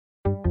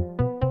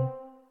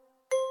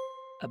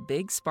a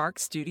Big Spark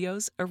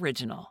Studios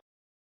original.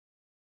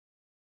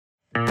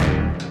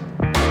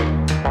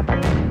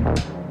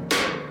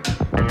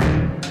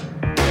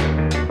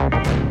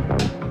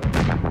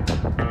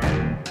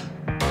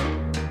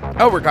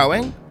 Oh, we're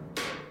going?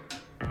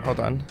 Hold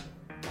on.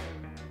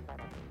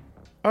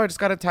 Oh, I just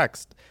got a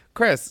text.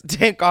 Chris,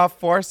 take off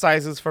 4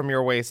 sizes from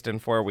your waist in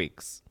 4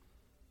 weeks.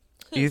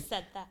 Who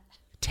said that?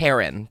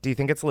 Taryn, do you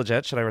think it's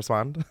legit? Should I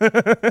respond?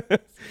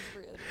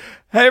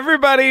 Hey,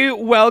 everybody.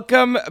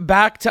 Welcome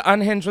back to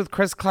Unhinged with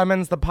Chris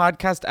Clemens, the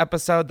podcast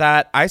episode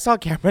that I saw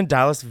Cameron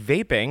Dallas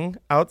vaping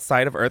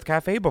outside of Earth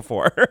Cafe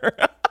before.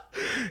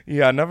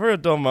 Yeah, never a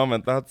dull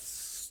moment.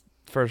 That's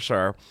for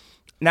sure.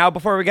 Now,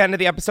 before we get into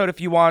the episode,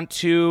 if you want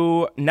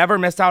to never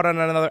miss out on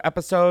another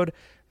episode,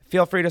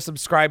 feel free to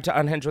subscribe to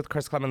Unhinged with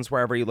Chris Clemens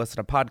wherever you listen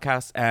to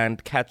podcasts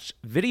and catch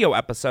video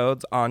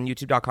episodes on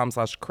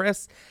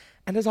youtube.com/Chris.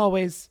 And as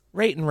always,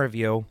 rate and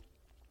review.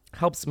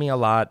 Helps me a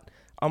lot.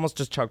 Almost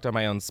just choked on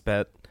my own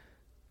spit.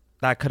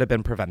 That could have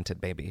been prevented,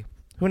 baby.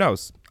 Who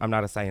knows? I'm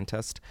not a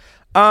scientist.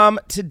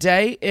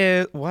 Today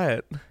is...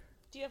 What?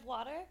 Do you have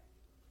water?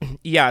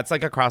 Yeah, it's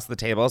like across the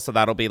table, so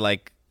that'll be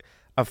like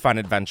a fun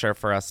adventure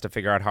for us to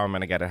figure out how I'm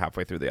going to get it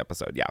halfway through the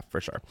episode. Yeah, for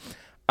sure.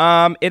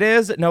 It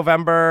is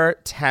November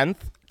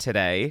 10th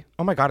today.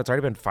 Oh my God, it's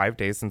already been 5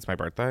 days since my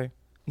birthday.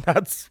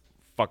 That's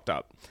fucked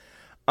up.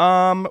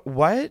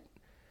 What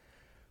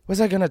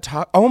was I going to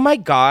talk? Oh my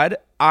God,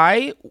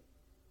 I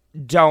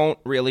don't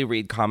really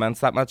read comments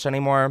that much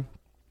anymore.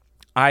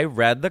 I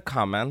read the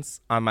comments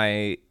on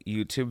my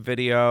YouTube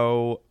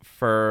video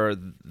for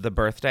the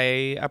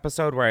birthday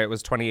episode where it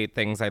was 28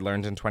 things I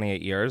learned in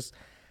 28 years.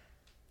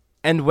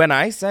 And when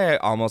I say I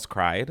almost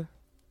cried,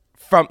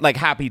 from like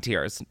happy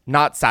tears,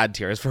 not sad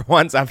tears for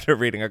once after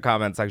reading a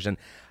comment section.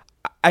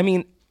 I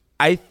mean,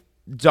 I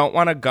don't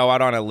want to go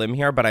out on a limb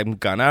here, but I'm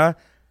gonna.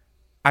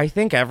 I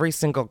think every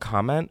single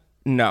comment.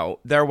 No,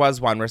 there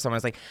was one where someone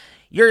was like,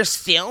 "You're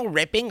still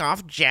ripping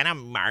off Jenna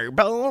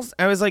Marbles?"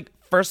 I was like,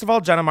 first of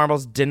all, Jenna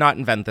Marbles did not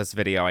invent this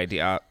video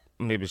idea.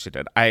 Maybe she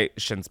did. I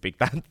shouldn't speak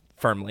that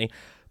firmly.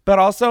 But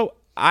also,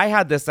 I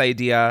had this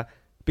idea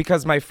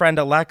because my friend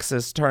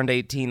Alexis turned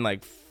 18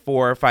 like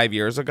 4 or 5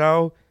 years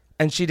ago.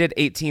 And she did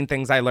 18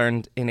 things I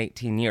learned in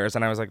 18 years.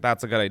 And I was like,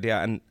 that's a good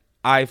idea. And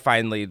I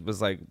finally was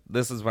like,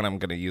 this is when I'm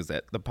going to use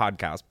it. The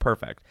podcast.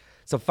 Perfect.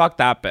 So fuck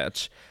that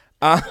bitch.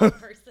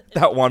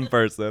 That one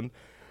person.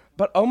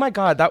 But oh my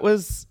God, that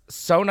was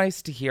so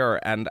nice to hear.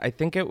 And I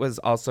think it was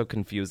also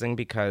confusing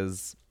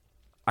because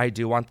I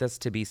do want this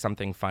to be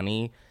something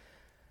funny.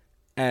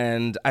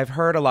 And I've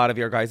heard a lot of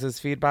your guys'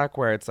 feedback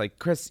where it's like,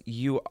 Chris,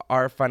 you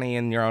are funny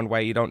in your own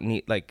way. You don't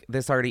need, like,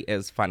 this already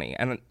is funny.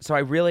 And so I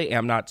really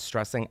am not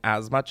stressing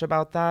as much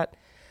about that.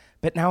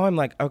 But now I'm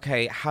like,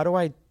 okay, how do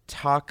I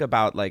talk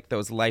about, like,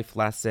 those life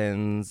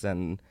lessons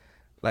and,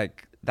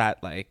 like,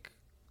 that, like,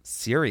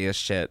 serious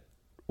shit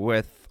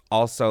with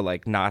also,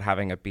 like, not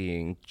having it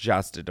being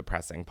just a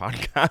depressing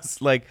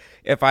podcast? Like,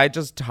 if I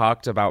just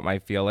talked about my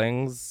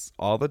feelings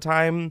all the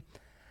time,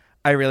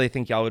 I really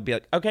think y'all would be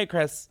like, okay,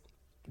 Chris,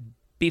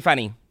 be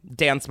funny,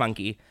 dance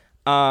monkey.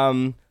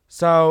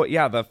 So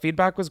yeah, the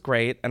feedback was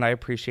great and I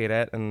appreciate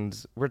it. And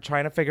we're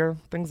trying to figure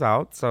things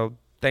out. So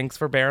thanks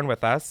for bearing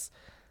with us.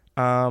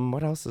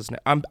 What else is new?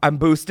 I'm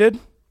boosted.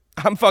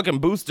 I'm fucking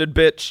boosted,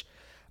 bitch.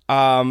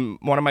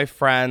 One of my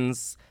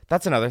friends,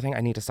 that's another thing.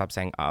 I need to stop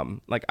saying,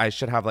 like I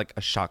should have like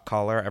a shock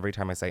collar every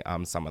time I say,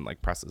 someone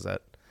like presses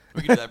it.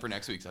 We can do that for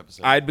next week's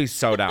episode. I'd be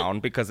so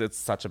down because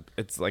it's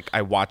like,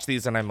 I watch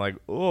these and I'm like,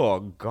 oh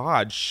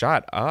God,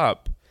 shut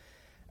up.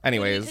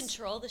 Anyways. Can you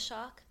control the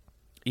shock?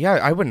 Yeah,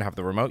 I wouldn't have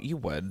the remote. You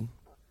would.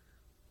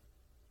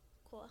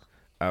 Cool.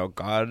 Oh,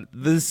 God.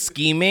 The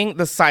scheming,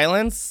 the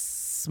silence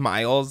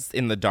smiles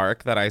in the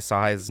dark that I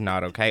saw is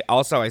not okay.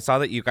 Also, I saw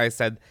that you guys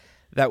said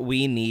that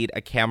we need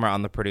a camera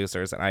on the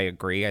producers, and I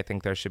agree. I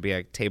think there should be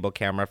a table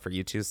camera for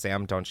you two.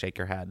 Sam, don't shake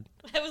your head.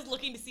 I was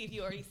looking to see if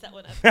you already set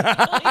one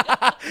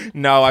up.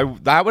 No,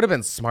 that would have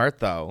been smart,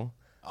 though.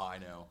 Oh, I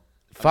know.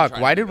 Fuck,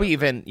 why did we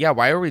even... Yeah,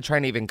 why are we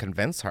trying to even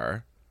convince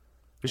her?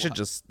 We should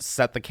just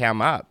set the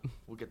cam up.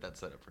 We'll get that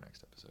set up for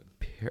next episode.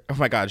 Oh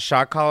my God,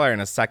 shock collar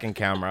and a second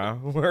camera.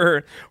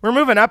 We're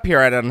moving up here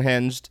at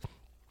Unhinged.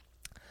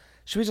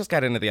 Should we just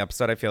get into the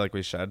episode? I feel like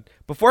we should.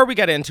 Before we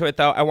get into it,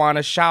 though, I want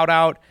to shout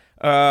out.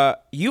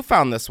 You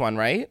found this one,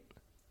 right?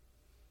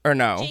 Or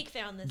no?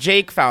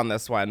 Jake found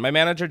this one. My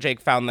manager Jake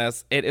found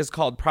this. It is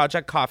called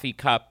Project Coffee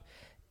Cup,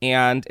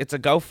 and it's a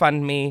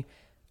GoFundMe.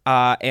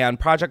 And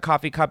Project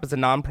Coffee Cup is a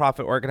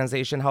nonprofit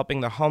organization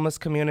helping the homeless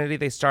community.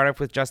 They start off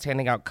with just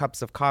handing out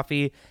cups of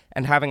coffee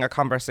and having a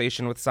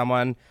conversation with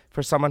someone.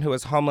 For someone who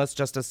is homeless,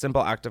 just a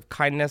simple act of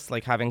kindness,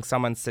 like having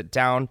someone sit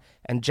down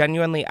and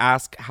genuinely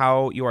ask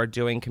how you are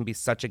doing, can be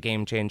such a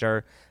game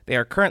changer. They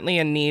are currently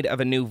in need of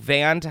a new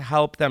van to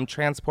help them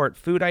transport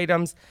food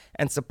items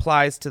and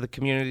supplies to the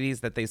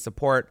communities that they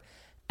support.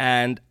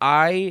 And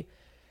I,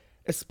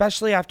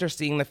 especially after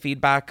seeing the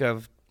feedback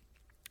of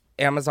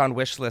Amazon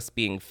wish lists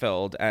being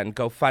filled and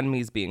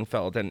GoFundMe's being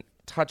filled and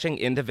touching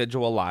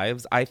individual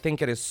lives, I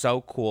think it is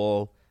so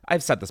cool.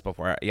 I've said this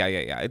before. Yeah.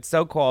 It's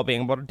so cool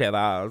being able to do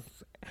this.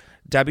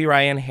 Debbie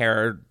Ryan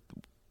hair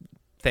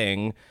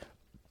thing.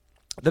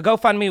 The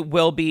GoFundMe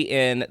will be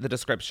in the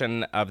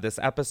description of this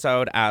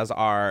episode, as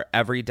are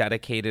every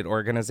dedicated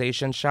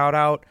organization shout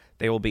out.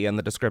 They will be in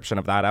the description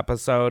of that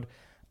episode.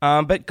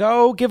 But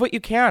go give what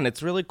you can.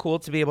 It's really cool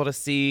to be able to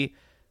see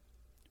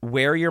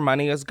where your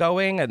money is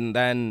going and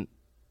then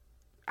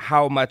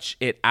how much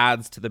it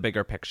adds to the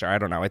bigger picture. I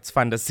don't know. It's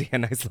fun to see a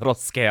nice little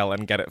scale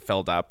and get it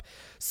filled up.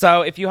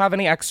 So if you have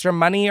any extra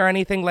money or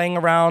anything laying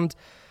around,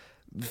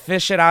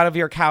 fish it out of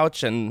your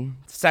couch and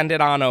send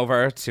it on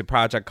over to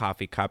Project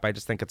Coffee Cup. I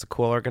just think it's a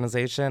cool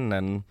organization,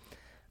 and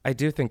I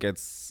do think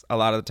it's a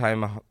lot of the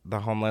time the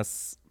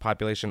homeless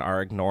population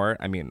are ignored.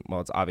 I mean, well,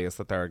 it's obvious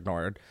that they're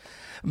ignored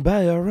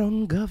by our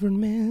own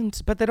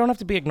government, but they don't have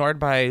to be ignored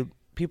by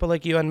people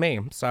like you and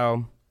me.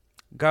 So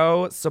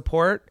go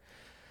support.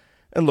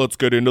 And let's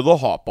get into the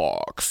Hot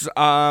Box.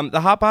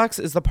 The Hot Box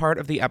is the part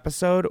of the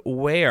episode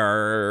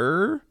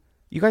where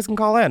you guys can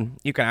call in.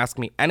 You can ask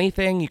me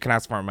anything. You can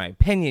ask for my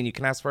opinion. You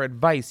can ask for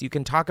advice. You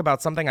can talk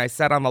about something I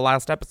said on the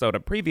last episode, a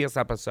previous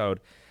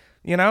episode.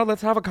 You know,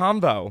 let's have a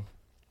convo.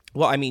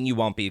 Well, I mean, you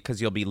won't be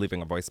because you'll be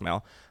leaving a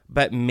voicemail.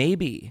 But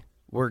maybe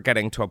we're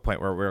getting to a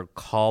point where we'll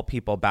call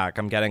people back.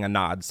 I'm getting a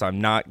nod, so I'm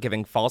not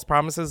giving false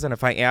promises. And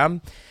if I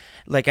am,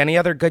 like any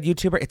other good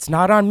YouTuber, it's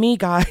not on me,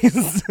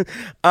 guys.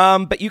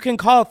 But you can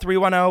call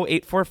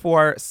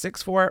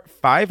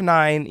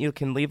 310-844-6459. You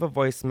can leave a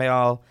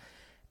voicemail.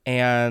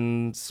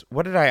 And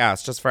what did I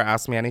ask? Just for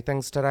Ask Me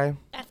Anythings today?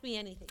 Ask me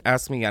anything.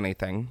 Ask Me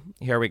Anything.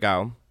 Here we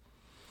go.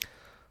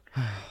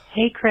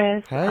 Hey,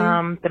 Chris. Hey.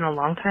 Been a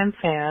long-time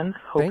fan.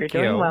 Hope Thank you're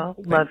doing you. well.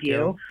 Thank Love you.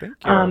 you. Thank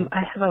you.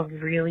 I have a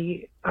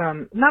really,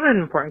 not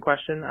an important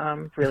question,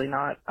 really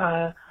not.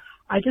 I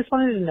just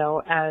wanted to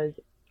know, as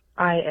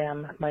I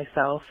am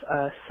myself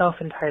a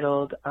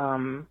self-entitled,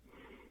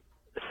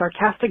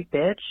 sarcastic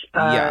bitch,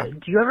 Yeah.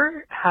 do you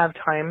ever have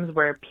times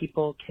where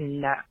people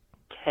cannot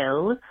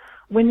tell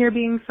when you're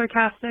being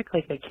sarcastic?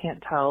 Like, they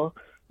can't tell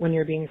when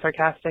you're being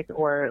sarcastic?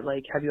 Or,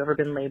 like, have you ever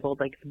been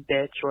labeled, like, a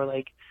bitch or,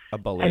 like, A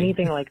bully.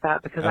 anything like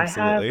that? Because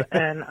Absolutely. I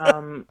have, and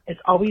I'm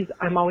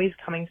always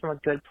coming from a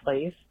good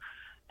place,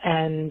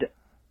 and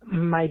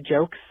my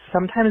jokes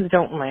sometimes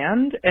don't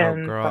land,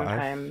 and oh, girl,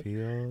 sometimes I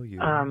feel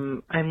you.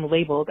 I'm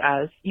labeled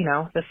as,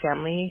 the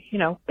family,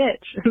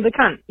 bitch, the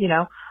cunt,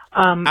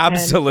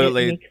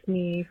 Absolutely. And it makes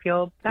me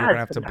feel bad. You're gonna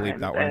have to sometimes. bleep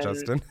that one, And-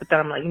 Justin. But then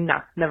I'm like,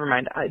 nah, never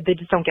mind. They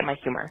just don't get my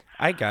humor.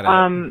 I get it.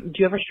 Do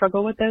you ever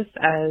struggle with this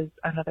as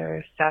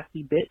another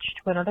sassy bitch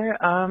to another?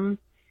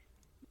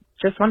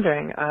 Just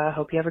wondering.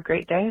 Hope you have a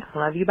great day.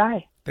 Love you.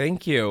 Bye.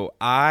 Thank you.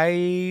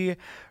 I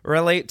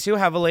relate too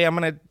heavily. I'm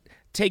going to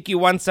take you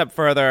one step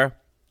further.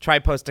 Try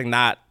posting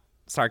that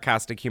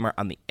sarcastic humor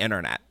on the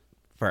internet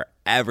for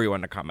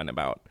everyone to comment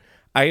about.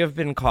 I have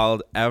been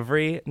called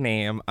every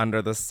name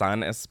under the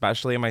sun,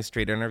 especially in my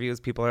street interviews.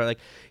 People are like,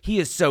 he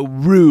is so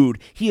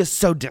rude. He is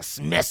so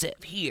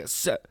dismissive. He is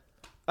so...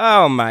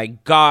 Oh my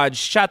God,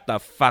 shut the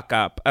fuck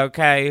up,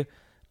 okay?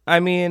 I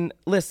mean,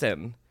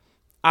 listen,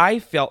 I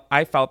felt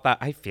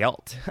that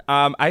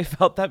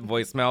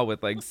voicemail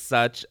with like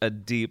such a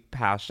deep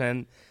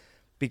passion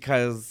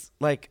because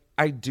like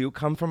I do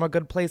come from a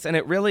good place and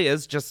it really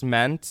is just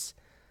meant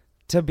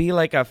to be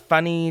like a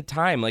funny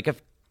time. Like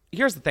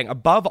here's the thing,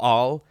 above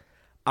all,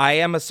 I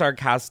am a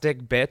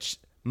sarcastic bitch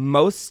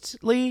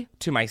mostly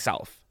to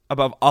myself.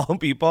 Above all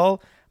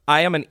people,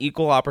 I am an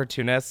equal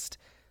opportunist,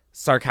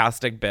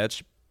 sarcastic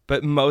bitch,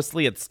 but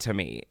mostly it's to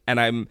me.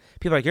 And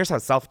people are like, you're so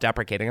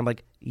self-deprecating. I'm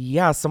like,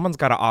 yeah, someone's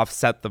got to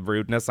offset the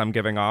rudeness I'm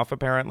giving off,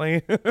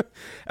 apparently.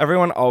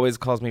 Everyone always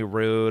calls me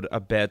rude.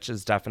 A bitch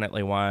is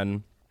definitely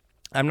one.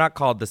 I'm not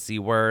called the C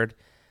word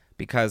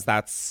because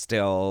that's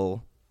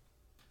still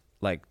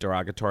like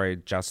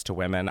derogatory just to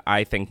women.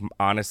 I think,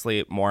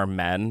 honestly, more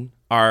men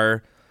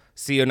are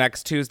see you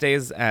next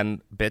Tuesdays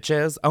and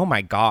bitches. Oh,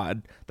 my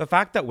God. The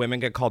fact that women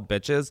get called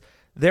bitches.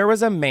 There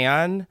was a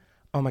man.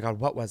 Oh, my God.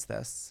 What was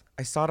this?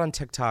 I saw it on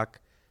TikTok.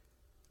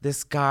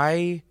 This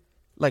guy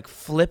like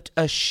flipped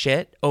a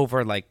shit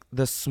over like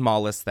the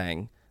smallest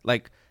thing.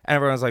 Like, and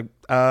everyone's like,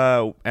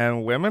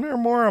 and women are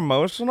more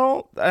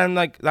emotional. And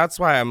like, that's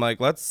why I'm like,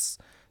 let's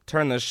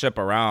turn this ship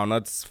around.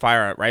 Let's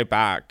fire it right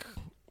back.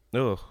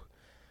 Ugh.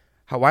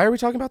 Why are we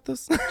talking about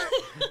this?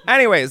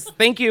 Anyways,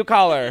 thank you,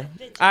 caller.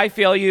 I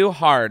feel you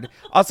hard.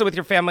 Also, with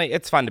your family,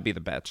 it's fun to be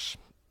the bitch.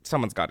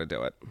 Someone's got to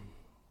do it.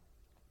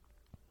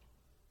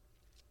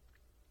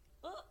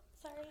 Oh,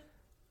 sorry.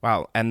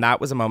 Wow, and that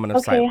was a moment of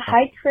Okay, silence.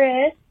 hi,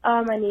 Chris.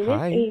 My name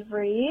Hi. is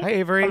Avery. Hi,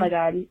 Avery. Oh, my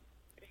God.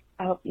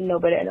 I hope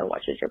nobody I know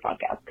watches your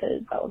podcast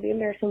because that would be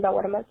embarrassing about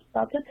what I'm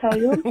about to tell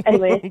you.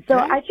 Anyway, so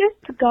I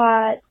just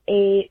got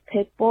a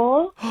pit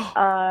bull.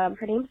 Her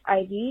name's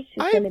Ivy.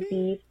 She's going to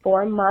be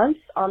 4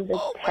 months on the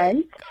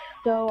 10th.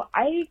 So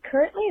I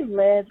currently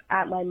live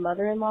at my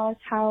mother-in-law's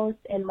house,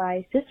 and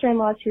my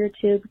sister-in-law's here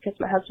too because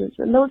my husband's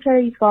in the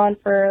military. He's gone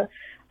for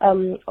a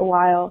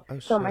while. Oh,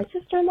 so shit. my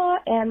sister-in-law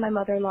and my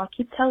mother-in-law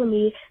keep telling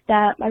me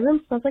that my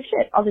room smells like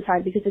shit all the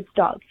time because it's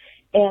dog.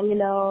 And,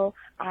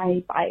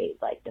 I buy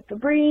like the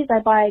Febreze, I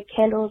buy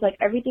candles, like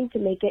everything to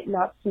make it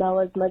not smell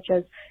as much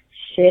as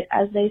shit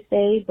as they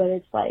say, but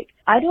it's like,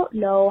 I don't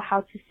know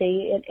how to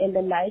say it in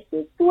the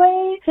nicest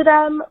way to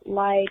them.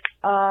 Like,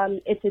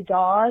 it's a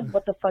dog.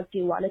 What the fuck do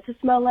you want it to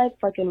smell like?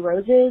 Fucking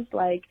roses?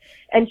 Like,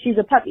 and she's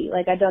a puppy.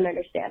 Like, I don't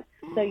understand.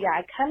 So yeah,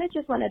 I kind of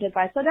just wanted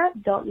advice on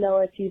that. Don't know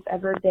if you've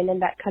ever been in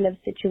that kind of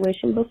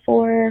situation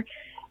before.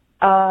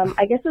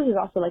 I guess this is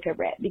also like a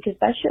rant because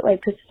that shit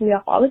like pisses me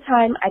off all the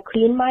time. I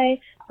clean my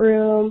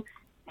room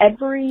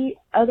every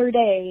other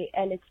day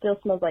and it still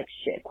smells like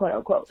shit, quote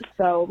unquote.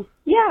 So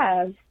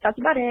yeah, that's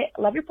about it.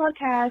 Love your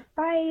podcast.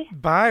 Bye.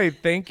 Bye.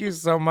 Thank you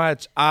so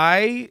much.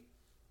 I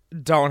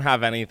don't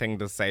have anything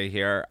to say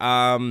here.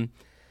 I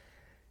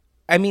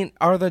mean,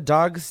 are the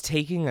dogs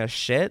taking a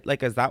shit?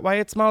 Like, is that why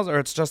it smells, or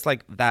it's just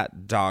like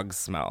that dog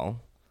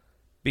smell?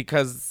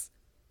 Because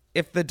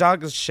if the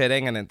dog is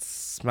shitting and it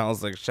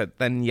smells like shit,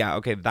 then yeah,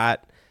 okay,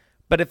 that.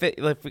 But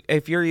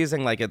if you're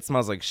using like it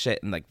smells like shit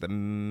in like the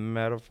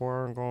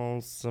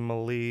metaphorical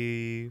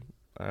simile,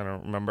 I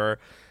don't remember.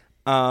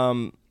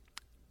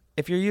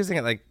 If you're using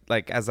it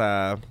like as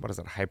a, what is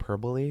it,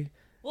 hyperbole?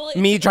 Well,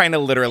 Me trying to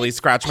literally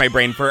scratch my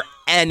brain for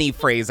any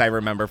phrase I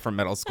remember from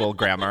middle school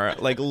grammar,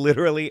 like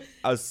literally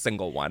a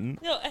single one.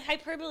 No,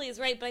 hyperbole is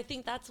right, but I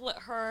think that's what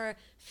her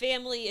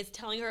family is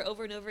telling her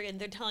over and over again.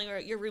 They're telling her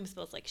your room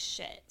smells like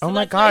shit. So Oh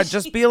my that's why God,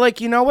 just be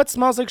like, you know what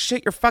smells like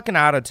shit? Your fucking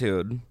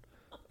attitude.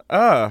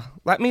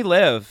 Let me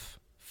live.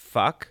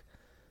 Fuck.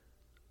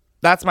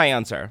 That's my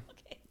answer.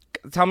 Okay.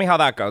 Tell me how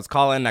that goes.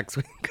 Call in next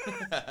week.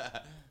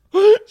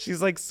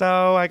 She's like,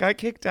 so I got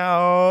kicked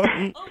out.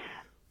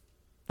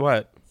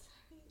 What?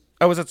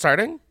 Oh, is it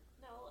starting?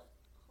 No,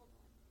 hold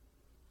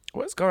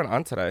What's going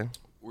on today?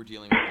 We're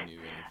dealing with a new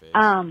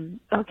interface.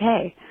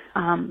 Okay.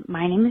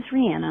 My name is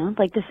Rihanna,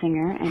 like the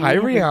singer. And Hi, I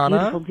have a Rihanna.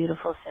 beautiful,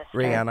 beautiful sister.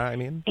 Rihanna, I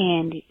mean.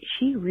 And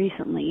she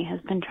recently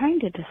has been trying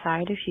to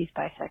decide if she's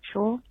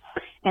bisexual.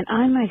 And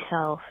I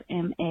myself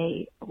am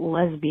a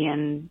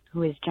lesbian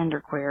who is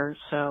genderqueer,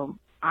 so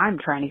I'm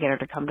trying to get her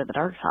to come to the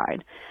dark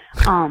side.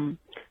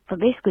 But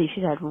basically,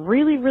 she's had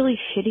really, really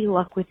shitty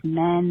luck with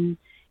men,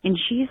 and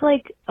she's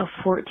like a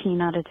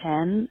 14 out of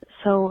 10.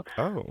 So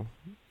Oh.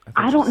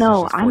 I don't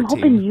know. She's I'm 14.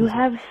 hoping you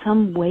have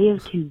some way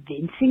of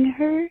convincing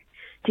her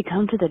to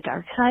come to the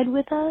dark side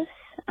with us,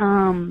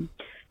 to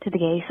the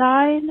gay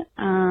side.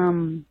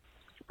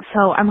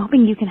 So I'm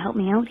hoping you can help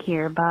me out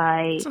here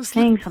by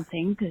saying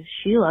something, because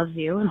she loves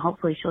you, and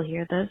hopefully she'll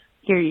hear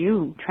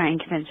you try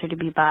and convince her to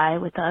be bi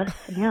with us.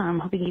 Yeah, I'm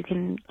hoping you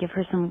can give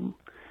her some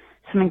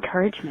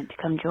encouragement to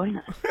come join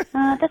us.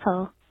 That's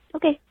all.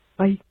 Okay,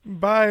 bye.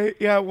 Bye.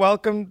 Yeah,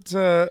 welcome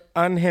to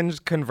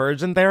Unhinged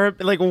Conversion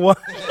Therapy. Like, what?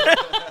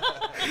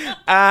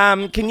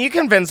 Can you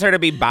convince her to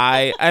be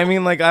bi? I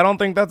mean, like, I don't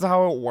think that's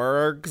how it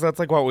works. That's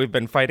like what we've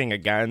been fighting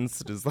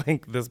against, is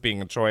like this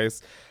being a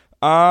choice.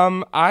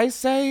 I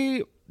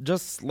say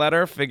just let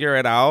her figure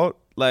it out.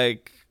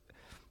 Like,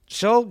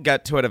 she'll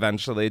get to it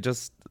eventually.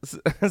 Just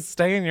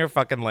stay in your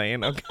fucking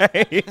lane,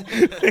 okay?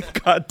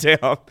 God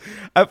damn.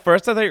 At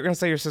first, I thought you were going to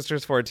say your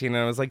sister's 14,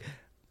 and I was like,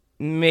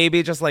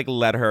 maybe just, like,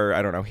 let her,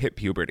 I don't know, hit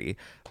puberty.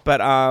 But,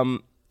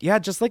 yeah,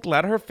 just, like,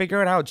 let her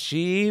figure it out.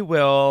 She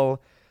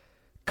will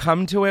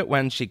come to it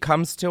when she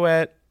comes to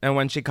it and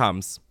when she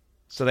comes.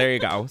 So there you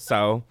go.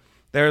 So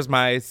there's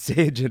my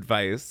sage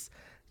advice.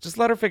 Just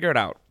let her figure it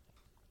out.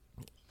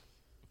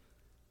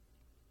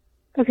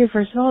 Okay,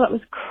 first of all, that was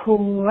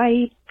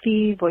quite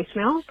the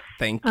voicemail.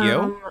 Thank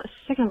you.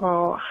 Second of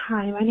all,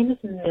 hi, my name is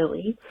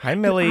Millie. Hi,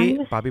 Millie.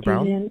 I'm a Bobby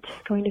Brown. student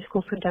going to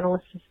school for dental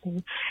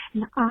assisting,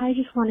 and I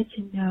just wanted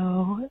to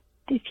know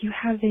if you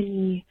have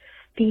any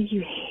things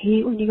you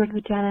hate when you go to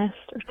the dentist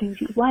or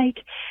things you like,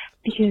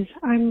 because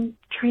I'm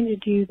trying to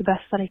do the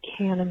best that I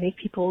can and make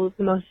people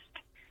the most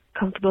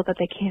comfortable that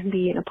they can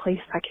be in a place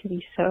that can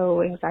be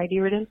so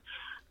anxiety-ridden.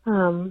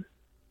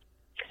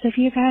 So if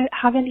you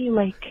have any,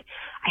 like,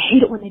 I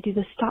hate it when they do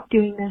this, stop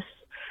doing this,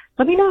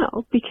 let me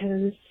know,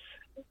 because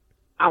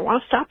I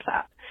want to stop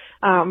that.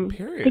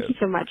 Period. Thank you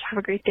so much. Have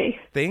a great day.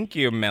 Thank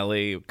you,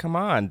 Millie. Come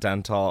on,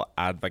 dental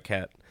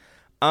advocate.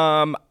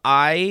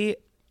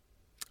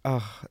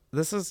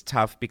 This is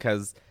tough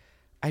because,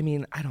 I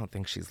mean, I don't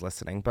think she's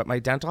listening, but my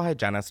dental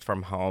hygienist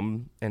from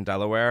home in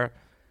Delaware,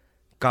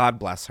 God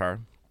bless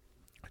her,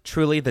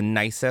 truly the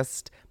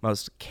nicest,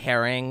 most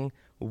caring,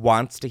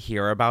 wants to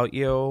hear about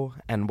you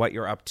and what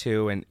you're up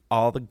to and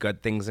all the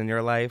good things in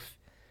your life.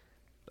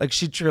 Like,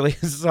 she truly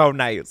is so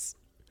nice.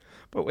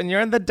 But when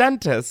you're in the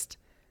dentist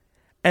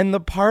and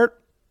the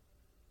part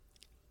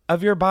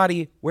of your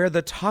body where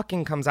the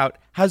talking comes out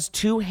has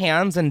 2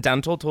 hands and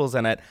dental tools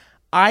in it,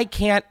 I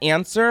can't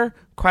answer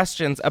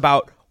questions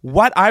about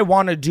what I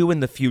want to do in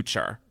the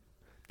future.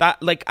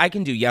 That, like, I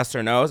can do yes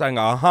or no's. I can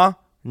go,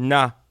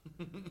 nah.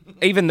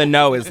 Even the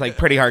no is, like,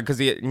 pretty hard because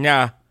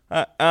nah,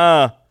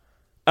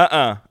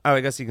 Oh,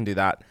 I guess you can do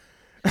that.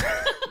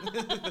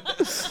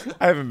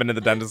 I haven't been to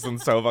the dentist in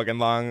so fucking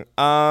long.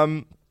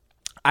 So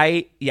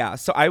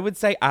I would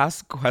say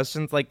ask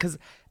questions, like, because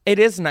it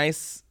is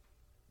nice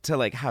to,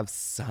 like, have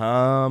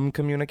some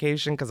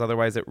communication, because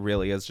otherwise it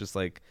really is just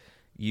like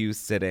you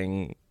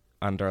sitting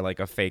under like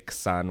a fake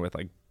sun with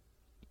like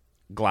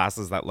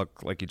glasses that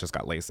look like you just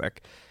got LASIK.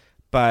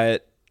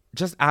 But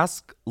just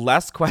ask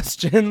less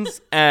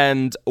questions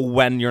and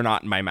when you're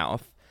not in my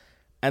mouth.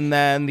 And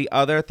then the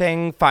other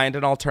thing, find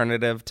an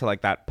alternative to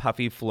like that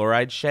puffy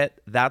fluoride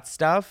shit. That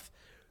stuff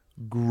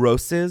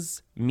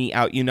grosses me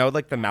out. You know,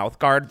 like the mouth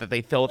guard that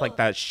they fill with like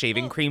that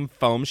shaving cream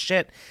foam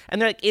shit.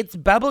 And they're like, it's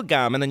bubble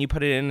gum. And then you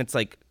put it in, it's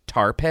like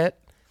tar pit.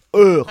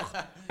 Ugh.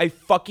 I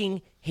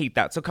fucking hate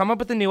that. So come up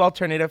with a new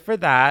alternative for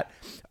that.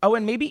 Oh,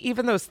 and maybe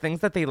even those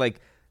things that they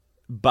like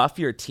buff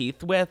your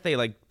teeth with. They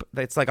like,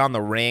 it's like on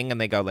the ring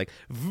and they go like...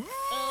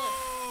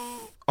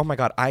 Oh my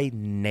God, I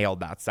nailed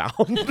that sound.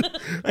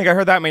 Like I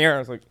heard that in my ear. I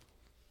was like,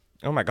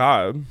 oh my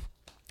God.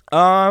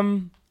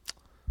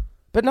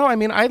 But no, I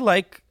mean, I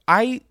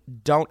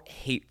don't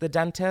hate the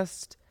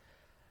dentist.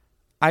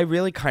 I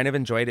really kind of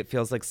enjoy it. It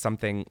feels like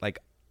something like,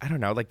 I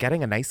don't know, like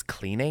getting a nice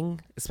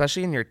cleaning,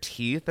 especially in your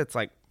teeth. It's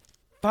like,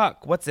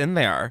 fuck, what's in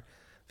there?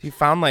 If you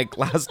found like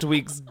last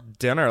week's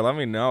dinner, let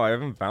me know. I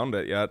haven't found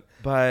it yet.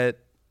 But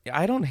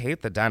I don't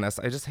hate the dentist.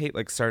 I just hate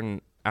like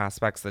certain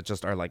aspects that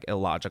just are like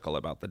illogical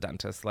about the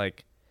dentist.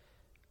 Like,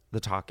 the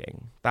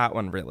talking. That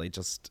one really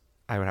just,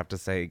 I would have to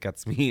say,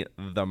 gets me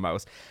the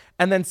most.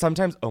 And then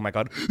sometimes, oh my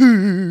God,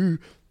 when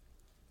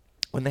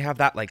they have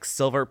that like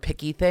silver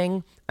picky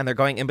thing and they're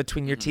going in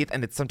between your teeth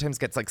and it sometimes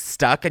gets like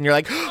stuck and you're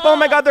like, oh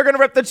my God, they're going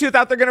to rip the tooth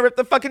out. They're going to rip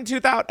the fucking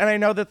tooth out. And I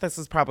know that this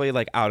is probably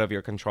like out of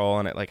your control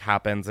and it like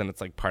happens and it's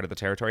like part of the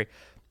territory.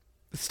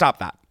 Stop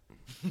that.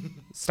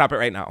 Stop it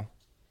right now.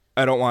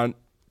 I don't want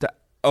to,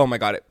 oh my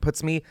God, it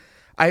puts me,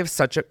 I have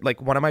such a, like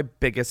one of my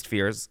biggest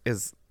fears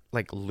is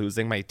like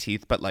losing my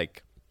teeth, but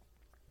like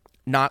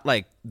not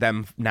like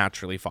them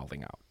naturally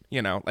falling out,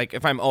 you know, like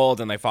if I'm old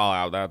and they fall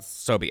out, that's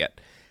so be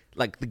it.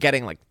 Like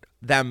getting like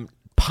them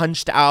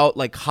punched out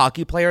like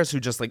hockey players who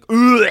just like,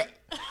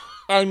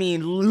 I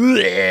mean,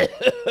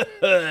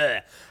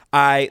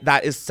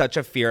 that is such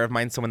a fear of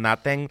mine. So when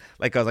that thing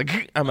like goes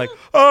like, I'm like,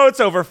 oh, it's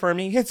over for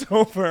me. It's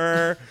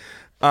over.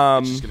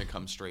 It's just gonna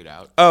come straight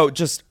out. Oh,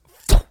 just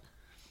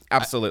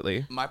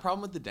absolutely. My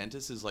problem with the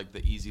dentist is like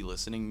the easy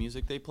listening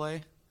music they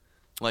play.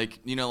 Like,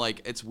 you know,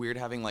 like it's weird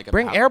having like a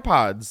bring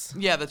AirPods.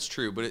 Yeah, that's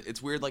true, but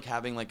it's weird like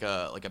having like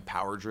a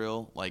power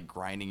drill like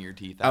grinding your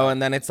teeth out. Oh,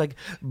 and then it's like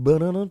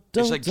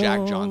it's like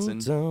Jack Johnson.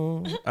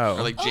 Oh,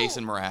 or like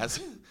Jason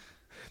Mraz.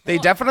 They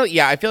definitely,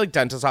 yeah. I feel like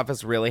dentist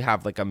office really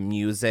have like a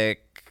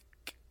music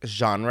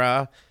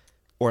genre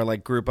or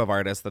like group of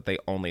artists that they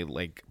only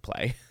like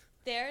play.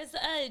 There's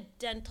a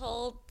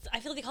dental, I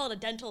feel like they call it a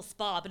dental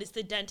spa, but it's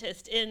the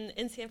dentist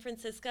in San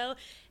Francisco,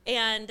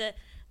 and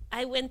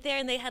I went there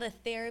and they had a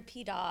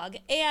therapy dog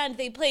and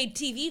they played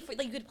TV for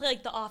like you could play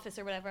like The Office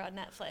or whatever on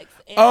Netflix.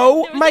 And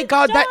oh my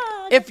God, dog.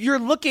 that if you're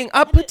looking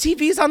up, put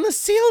TVs on the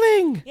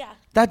ceiling. Yeah.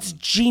 That's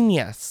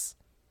genius.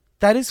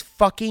 That is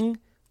fucking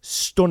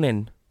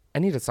stunning. I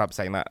need to stop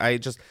saying that. I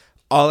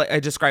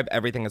describe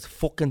everything as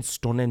fucking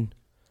stunning.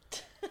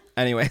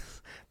 Anyway,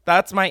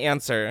 that's my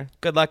answer.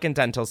 Good luck in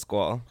dental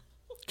school.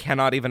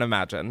 Cannot even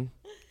imagine.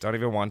 Don't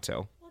even want to.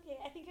 Okay,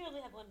 I think I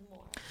only have one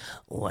more.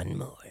 One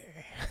more.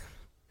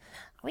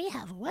 We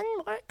have one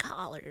more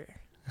caller.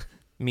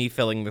 Me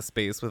filling the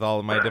space with all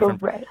of my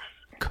different...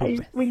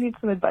 We need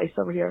some advice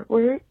over here.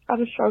 We're at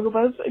a struggle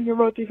bus, and you're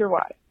both here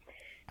why.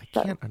 I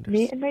can't understand.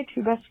 Me and my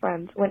two best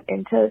friends went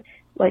into,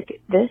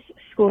 like, this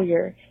school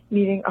year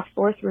needing a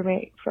fourth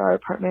roommate for our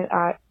apartment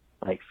at,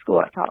 like,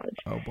 school at college.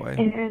 Oh, boy.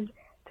 And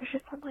there's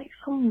just been, like,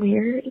 some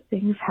weird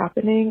things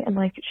happening, and,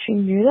 like, she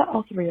knew that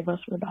all three of us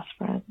were best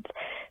friends,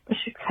 but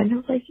she's kind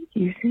of, like,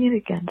 using it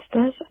against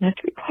us, and I have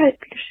to be quiet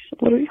because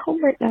she's literally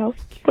home right now,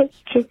 but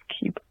just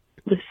keep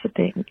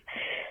listening.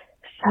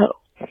 So,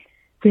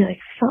 we, like,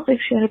 felt like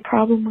she had a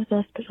problem with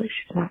us, but, like,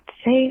 she's not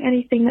saying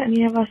anything to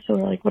any of us, so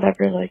we're like,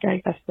 whatever, like, I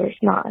guess there's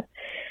not.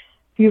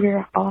 We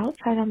were all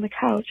outside on the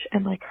couch,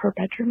 and, like, her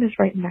bedroom is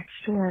right next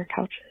to where our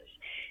couch is,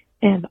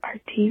 and our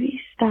TV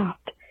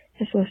stopped.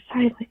 It was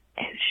silent,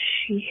 and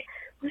she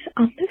was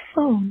on the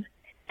phone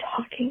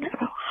talking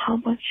about how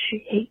much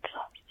she hates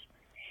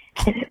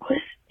us. And it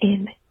was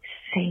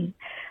insane.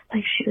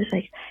 Like, she was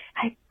like,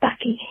 I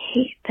fucking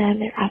hate them.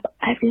 They're up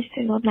every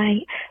single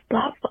night.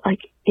 Blah, blah.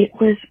 Like, it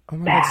was oh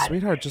my bad. God,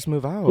 sweetheart, just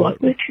move out. What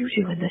would you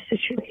do in this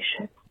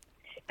situation?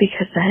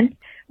 Because then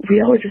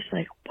we all were just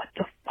like, what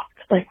the fuck?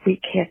 Like,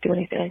 we can't do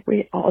anything. Like,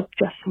 we all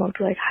just smoked.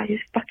 We're like, high as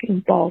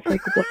fucking balls.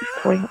 Like, what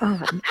is going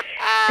on?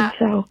 And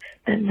so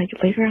then, like,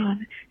 later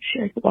on,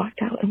 she, like,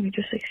 walked out and we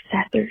just, like,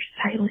 sat there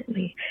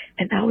silently.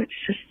 And now it's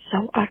just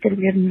so awkward.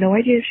 We have no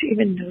idea if she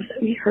even knows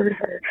that we heard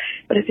her.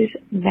 But it is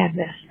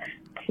madness.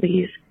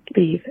 Please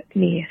leave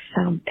me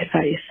some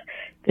advice.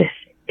 This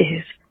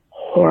is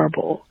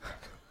horrible.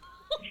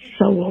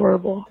 So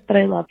horrible. But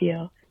I love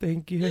you.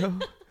 Thank you.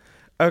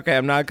 Okay,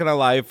 I'm not gonna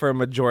lie. For a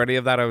majority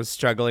of that, I was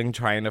struggling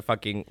trying to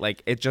fucking,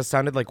 like, it just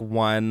sounded like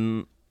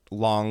one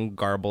long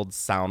garbled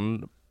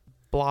sound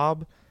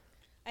blob.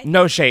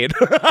 No shade.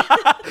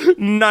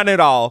 None at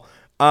all.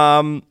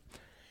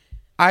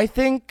 I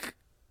think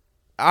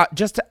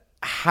just to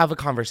have a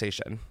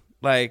conversation.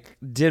 Like,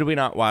 did we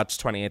not watch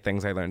 28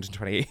 Things I Learned in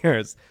 28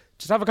 Years?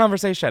 Just have a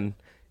conversation.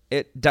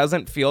 It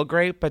doesn't feel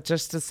great, but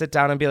just to sit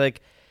down and be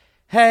like,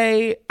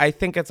 hey, I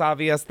think it's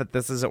obvious that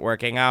this isn't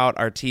working out.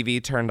 Our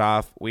TV turned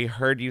off. We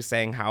heard you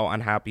saying how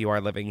unhappy you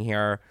are living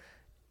here.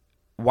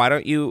 Why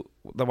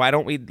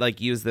don't we like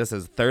use this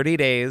as 30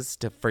 days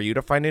for you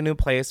to find a new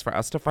place, for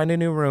us to find a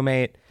new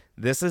roommate.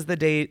 This is the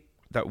date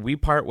that we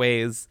part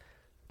ways.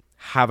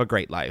 Have a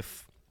great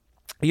life.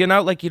 You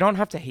know, like, you don't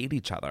have to hate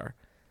each other.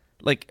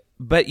 Like,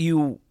 but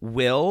you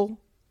will,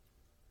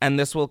 and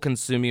this will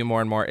consume you more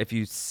and more if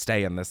you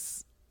stay in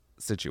this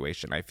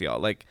situation, I feel.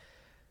 Like,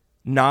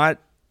 not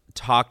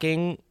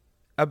talking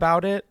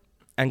about it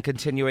and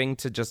continuing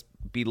to just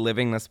be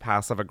living this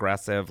passive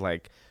aggressive,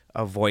 like,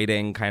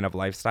 avoiding kind of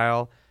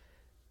lifestyle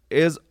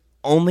is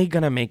only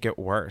gonna make it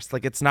worse.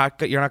 Like, it's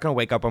not, you're not gonna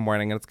wake up one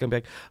morning and it's gonna be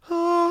like,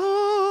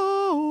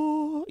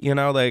 oh, you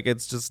know, like,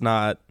 it's just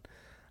not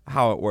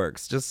how it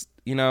works. Just,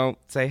 you know,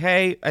 say,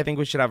 hey, I think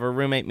we should have a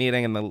roommate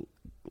meeting in the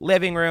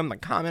living room, the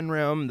common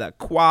room, the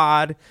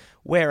quad,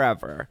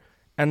 wherever,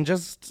 and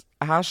just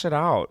hash it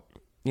out.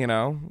 You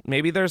know,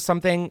 maybe there's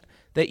something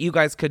that you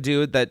guys could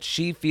do that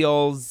she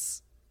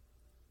feels,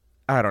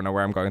 I don't know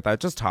where I'm going with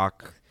that. Just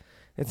talk.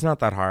 It's not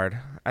that hard.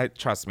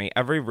 Trust me,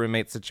 every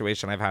roommate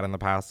situation I've had in the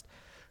past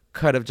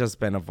could have just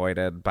been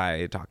avoided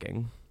by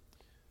talking.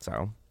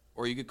 So.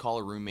 Or you could call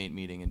a roommate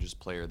meeting and just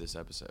play her this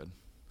episode.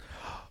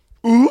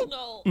 Ooh.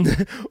 No.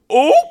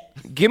 Oh,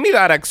 give me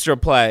that extra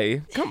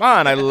play. Come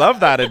on, I love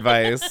that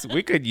advice.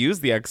 We could use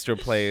the extra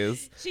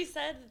plays. She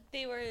said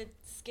they were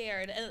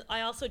scared. And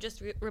I also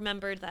just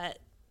remembered that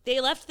they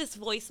left this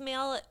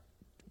voicemail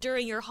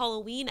during your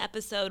Halloween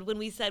episode when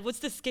we said, what's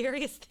the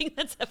scariest thing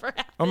that's ever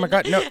happened? Oh my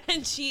God, no.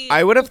 And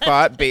I would have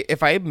thought,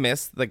 if I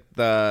missed like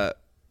the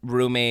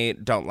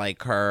roommate, don't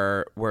like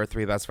her, we're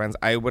three best friends,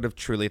 I would have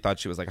truly thought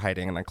she was like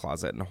hiding in a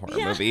closet in a horror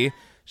movie.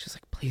 She's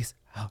like, please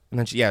help. And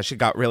then she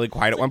got really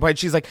quiet at one point.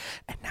 She's like,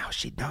 and now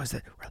she knows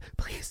that,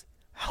 please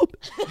help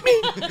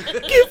me.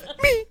 Give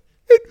me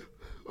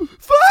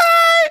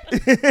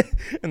fight.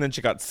 And then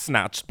she got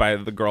snatched by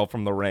the girl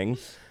from The Ring.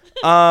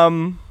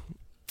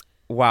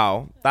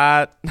 Wow,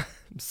 that,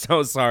 I'm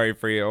so sorry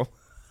for you.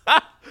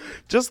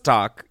 Just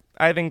talk.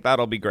 I think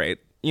that'll be great.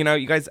 You know,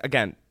 you guys,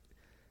 again,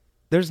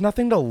 there's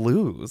nothing to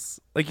lose.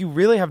 Like, you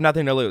really have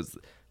nothing to lose.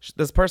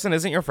 This person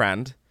isn't your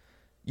friend.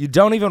 You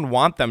don't even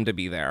want them to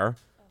be there.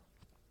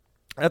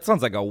 That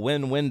sounds like a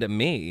win-win to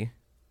me.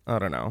 I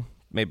don't know.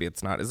 Maybe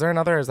it's not. Is there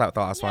another, or is that the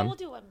last one? We'll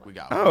do one more.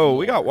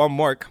 We got one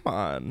more. Come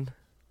on.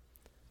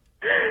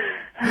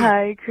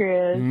 Hi,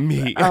 Chris.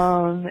 Me.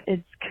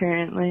 It's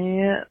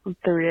currently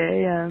 3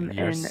 a.m.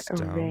 You're and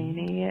stoned.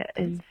 rainy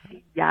in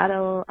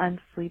Seattle. I'm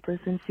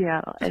sleepless in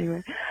Seattle.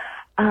 Anyway,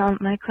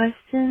 my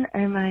question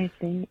or my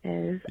thing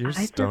is, You're I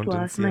just stoned in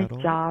lost my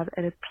Seattle? job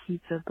at a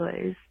pizza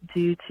place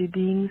due to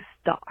being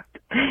stalked,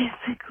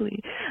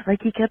 basically.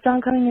 Like, he kept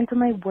on coming into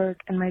my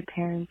work and my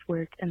parents'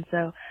 work, and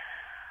so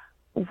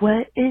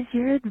what is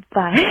your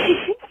advice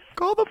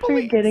Call the for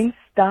police. getting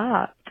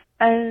stalked?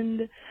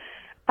 And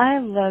I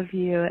love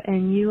you,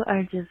 and you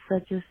are just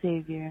such a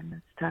savior in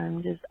this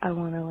time. Just, I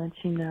want to let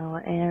you know.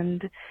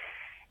 And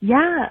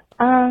yeah,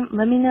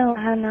 let me know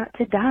how not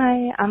to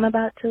die. I'm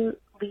about to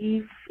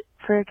leave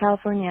for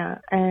California,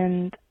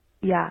 and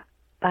yeah,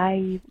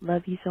 bye.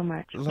 Love you so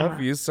much. Love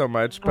Mwah. you so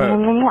much, but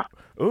Mwah.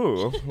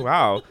 ooh,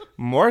 wow.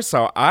 More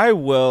so, I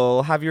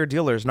will have your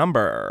dealer's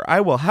number. I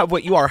will have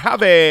what you are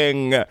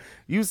having.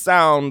 You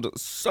sound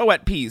so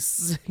at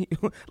peace.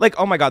 Like,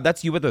 oh my God,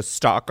 that's you with a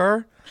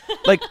stalker?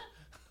 Like,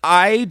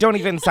 I don't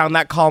even sound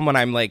that calm when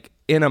I'm like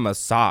in a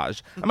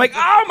massage. I'm like,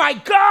 oh my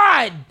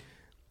God.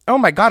 Oh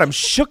my God, I'm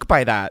shook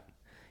by that.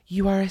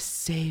 You are a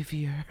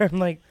savior. I'm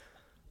like,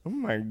 oh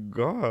my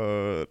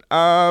God.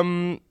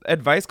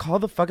 Advice, call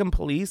the fucking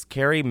police,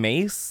 carry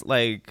mace.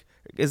 Like,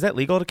 is that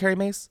legal to carry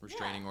mace?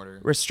 Restraining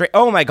order.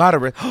 Oh my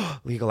God,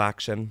 legal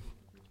action.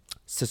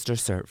 Sister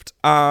served.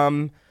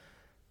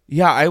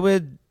 Yeah, I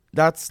would,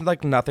 that's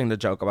like nothing to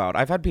joke about.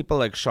 I've had people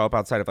like show up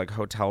outside of like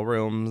hotel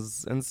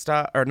rooms and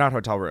stuff, or not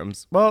hotel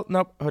rooms. Well,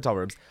 no, hotel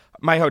rooms.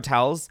 My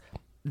hotels,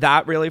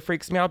 that really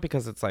freaks me out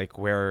because it's like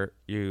where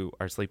you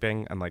are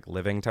sleeping and like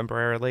living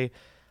temporarily.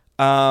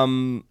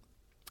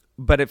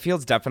 But it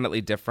feels definitely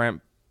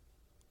different.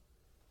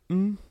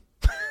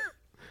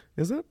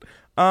 Is it?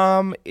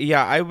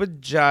 Yeah, I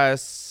would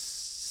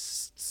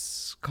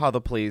just call the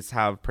police,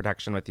 have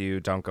protection with you.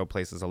 Don't go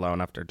places alone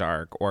after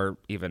dark or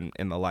even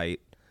in the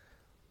light.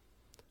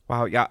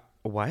 Wow, yeah.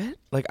 What?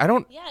 Like, I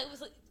don't... Yeah, it was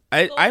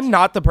like... I'm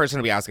not the person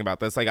to be asking about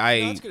this. Like,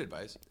 No, that's good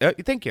advice.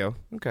 Thank you.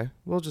 Okay,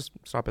 we'll just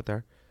stop it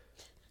there.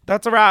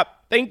 That's a wrap.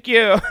 Thank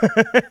you.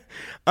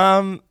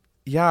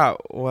 Yeah,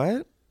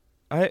 what?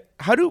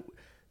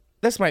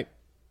 This might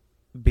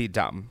be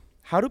dumb.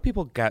 How do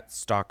people get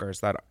stalkers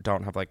that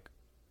don't have like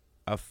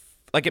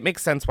like, it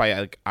makes sense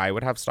why I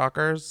would have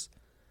stalkers.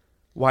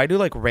 Why do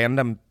like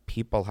random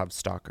people have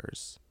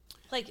stalkers?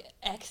 Like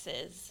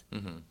exes.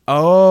 Mm-hmm.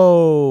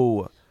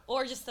 Oh.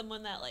 Or just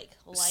someone that like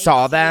likes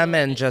Saw them you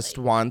and just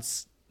like,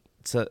 wants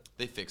to.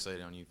 They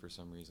fixate on you for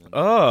some reason.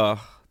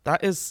 Oh,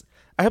 that is.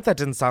 I hope that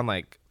didn't sound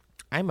like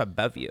I'm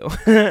above you.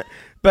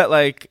 But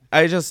like,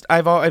 I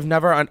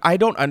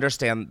don't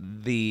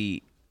understand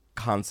the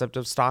concept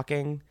of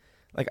stalking.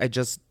 Like, I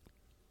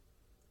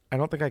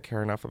don't think I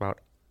care enough about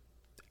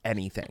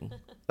anything.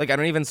 Like, I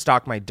don't even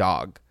stalk my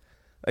dog.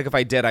 Like, if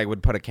I did, I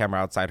would put a camera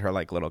outside her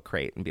like little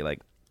crate and be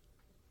like,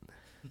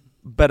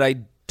 but I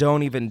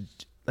don't even,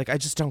 like, I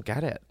just don't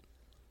get it.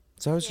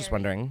 So I was just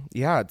wondering.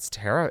 Yeah, it's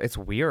terrible. It's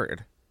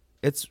weird.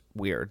 It's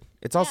weird.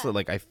 It's also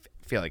like, I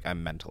feel like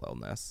I'm mental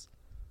illness.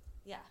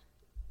 Yeah.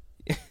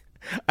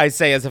 I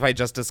say as if I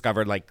just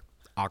discovered like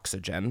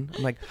oxygen.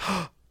 I'm like,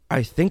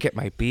 I think it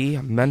might be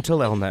a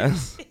mental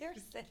illness. You're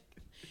sick.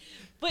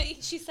 But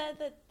she said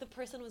that the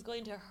person was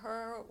going to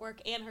her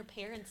work and her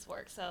parents'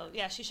 work. So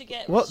yeah, she should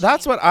get. Well,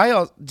 that's what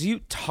do you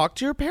talk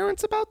to your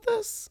parents about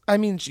this? I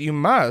mean, you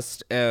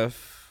must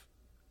if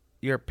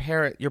your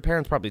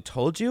parents probably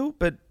told you,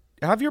 but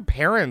have your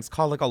parents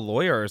call like a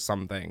lawyer or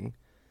something.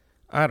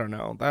 I don't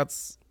know.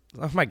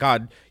 Oh my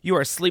God. You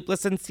are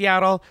sleepless in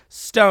Seattle,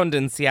 stoned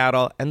in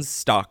Seattle, and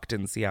stalked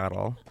in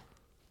Seattle.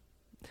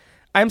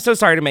 I'm so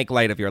sorry to make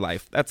light of your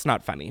life. That's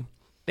not funny.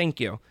 Thank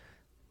you.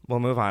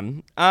 We'll move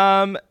on.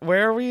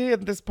 Where are we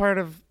in this part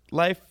of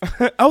life?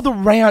 Oh, the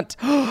rant.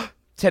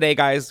 Today,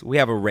 guys, we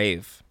have a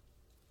rave.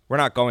 We're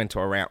not going to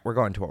a rant. We're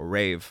going to a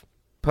rave.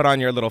 Put on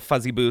your little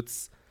fuzzy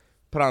boots.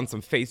 Put on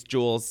some face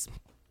jewels.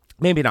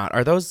 Maybe not.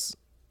 Are those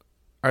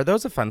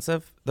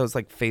offensive? Those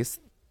like face,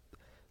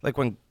 like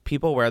when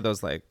people wear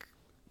those like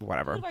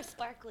whatever. One of our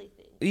sparkly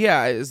things.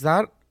 Yeah, is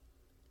that?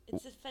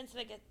 It's offensive.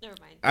 I guess. Never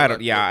mind. I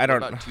don't. Yeah, I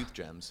don't. What about tooth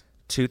gems?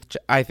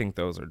 I think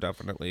those are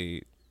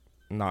definitely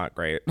not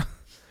great.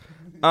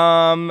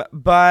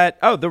 But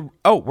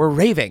we're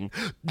raving.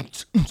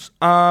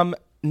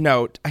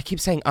 Note. I keep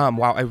saying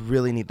wow, I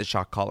really need the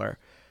shock collar.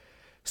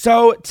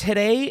 So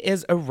today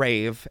is a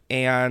rave,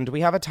 and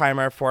we have a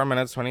timer, 4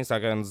 minutes, 20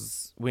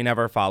 seconds. We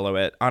never follow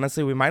it.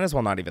 Honestly, we might as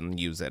well not even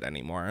use it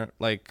anymore.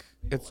 Like,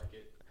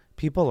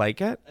 people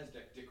like it? As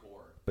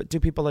decor. But do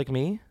people like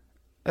me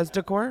as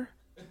decor?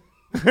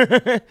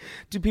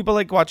 Do people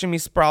like watching me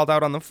sprawled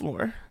out on the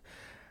floor?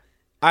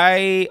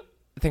 I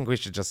think we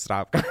should just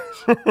stop.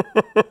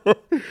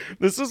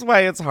 This is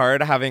why it's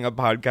hard having a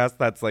podcast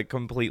that's like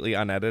completely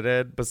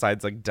unedited,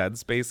 besides like dead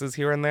spaces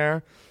here and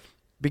there.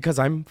 Because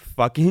I'm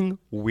fucking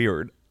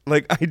weird.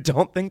 Like, I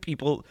don't think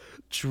people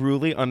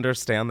truly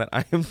understand that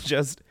I am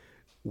just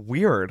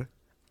weird.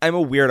 I'm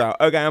a weirdo.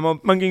 Okay, I'm a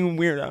fucking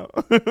weirdo.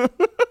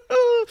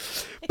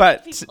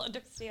 But people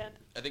understand.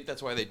 I think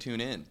that's why they tune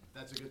in.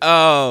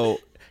 Oh,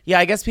 yeah,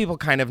 I guess people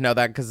kind of know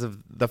that because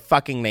of the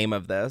fucking name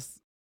of this.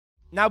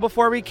 Now,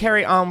 before we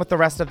carry on with the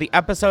rest of the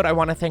episode, I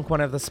want to thank one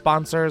of the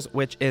sponsors,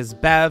 which is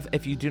Bev.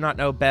 If you do not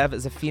know, Bev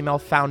is a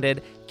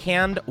female-founded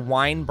canned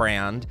wine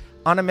brand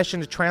on a mission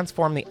to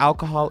transform the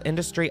alcohol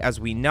industry as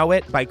we know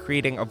it by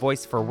creating a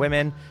voice for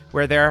women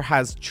where there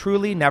has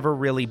truly never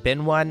really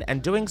been one,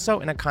 and doing so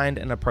in a kind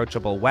and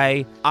approachable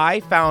way. I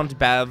found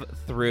Bev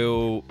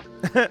through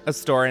a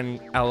store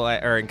in LA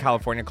or in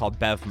California called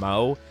Bev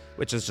Mo,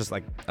 which is just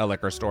like a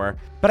liquor store.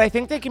 But I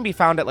think they can be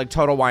found at like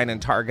Total Wine and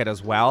Target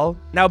as well.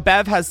 Now,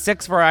 Bev has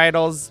 6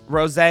 varietals: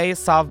 Rosé,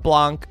 Sauv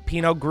Blanc,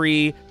 Pinot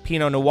Gris,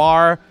 Pinot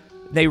Noir.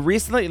 They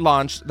recently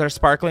launched their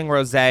sparkling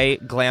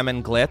Rosé, Glam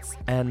and Glitz.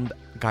 And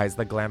guys,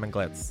 the Glam and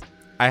Glitz.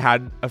 I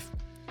had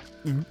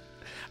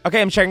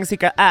Okay, I'm sharing a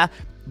secret.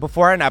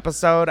 Before an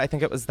episode, I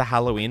think it was the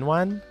Halloween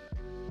one.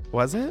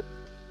 Was it?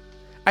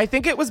 I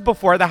think it was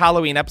before the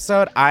Halloween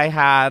episode. I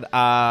had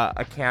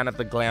a can of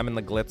the Glam and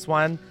the Glitz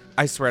one.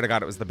 I swear to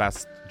God, it was the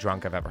best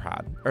drunk I've ever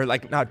had. Or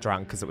like, not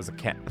drunk, because it was a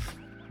can.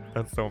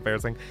 That's so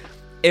embarrassing.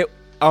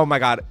 Oh my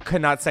God,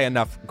 could not say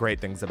enough great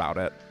things about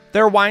it.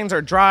 Their wines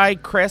are dry,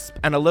 crisp,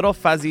 and a little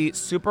fuzzy,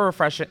 super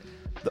refreshing.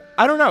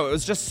 I don't know, it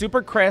was just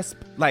super crisp.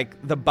 Like,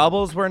 the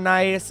bubbles were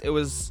nice. It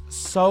was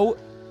so,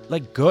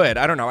 like, good.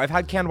 I don't know, I've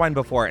had canned wine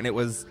before, and it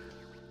was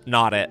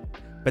not it.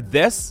 But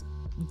this,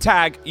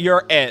 tag,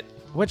 you're it.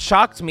 What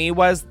shocked me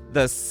was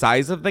the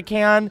size of the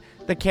can.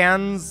 The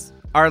cans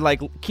are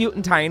like cute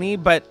and tiny,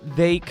 but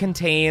they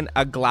contain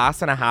a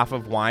glass and a half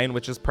of wine,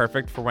 which is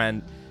perfect for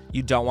when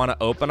you don't want to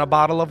open a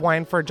bottle of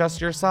wine for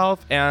just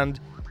yourself. And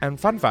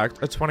fun fact,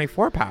 a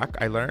 24-pack,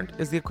 I learned,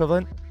 is the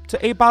equivalent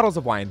to 8 bottles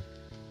of wine.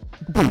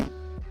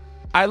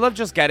 I love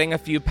just getting a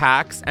few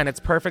packs, and it's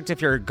perfect if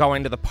you're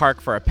going to the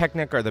park for a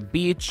picnic or the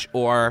beach,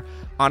 or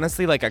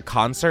honestly like a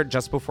concert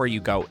just before you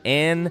go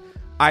in.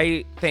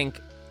 I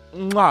think,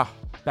 mwah,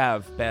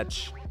 Bev,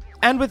 bitch.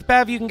 And with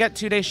Bev, you can get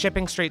 2-day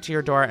shipping straight to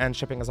your door, and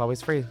shipping is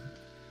always free.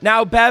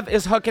 Now, Bev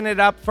is hooking it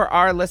up for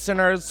our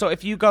listeners. So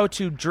if you go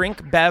to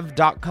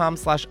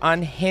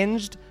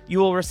drinkbev.com/unhinged, you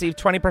will receive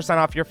 20%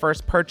 off your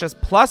first purchase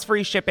plus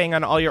free shipping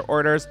on all your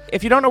orders.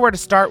 If you don't know where to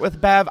start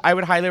with Bev, I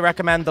would highly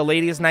recommend the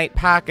Ladies Night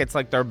Pack. It's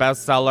like their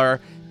best seller,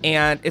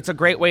 and it's a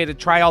great way to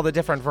try all the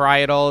different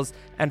varietals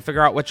and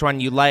figure out which one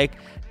you like.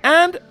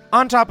 And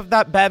on top of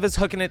that, Bev is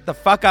hooking it the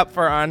fuck up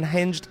for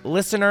Unhinged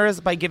listeners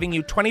by giving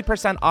you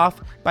 20%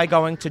 off by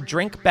going to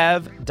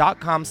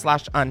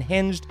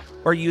drinkbev.com/unhinged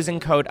or using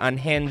code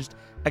unhinged.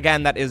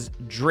 Again, that is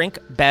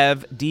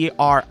drinkbev,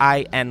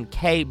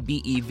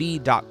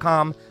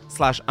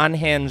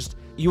 drinkbev.com/unhinged.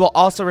 You will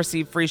also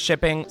receive free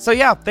shipping. So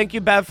yeah, thank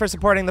you, Bev, for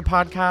supporting the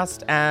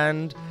podcast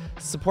and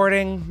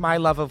supporting my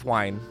love of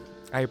wine.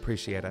 I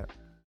appreciate it.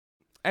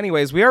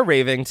 Anyways, we are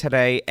raving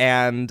today,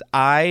 and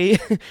I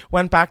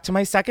went back to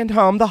my second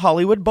home, the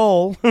Hollywood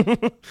Bowl.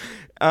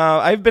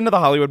 I've been to the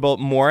Hollywood Bowl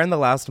more in the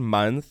last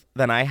month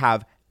than I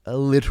have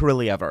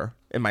literally ever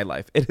in my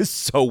life. It is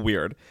so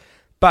weird.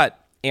 But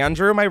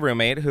Andrew, my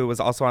roommate, who was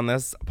also on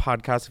this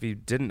podcast, if you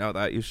didn't know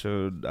that, you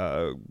should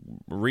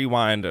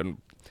rewind and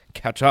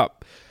catch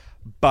up.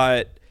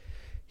 But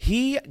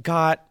he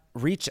got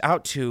reached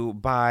out to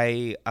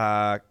by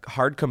a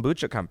hard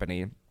kombucha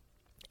company,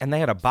 and they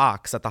had a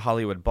box at the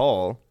Hollywood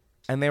Bowl,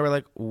 and they were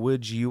like,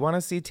 would you want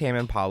to see Tame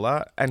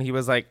Impala? And he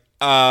was like,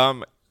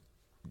 yeah.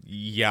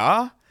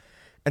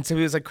 And so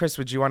he was like, Chris,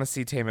 would you want to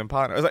see Tame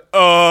Impala? And I was like,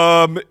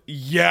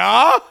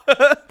 yeah.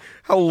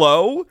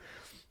 Hello.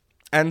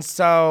 And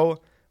so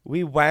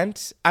we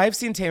went. I've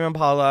seen Tame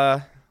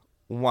Impala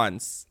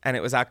once, and it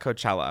was at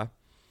Coachella.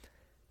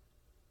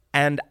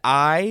 And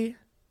I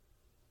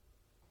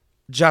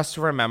just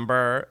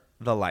remember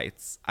the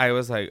lights. I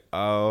was like,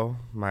 oh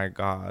my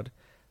God.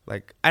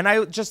 Like, and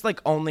I just like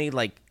only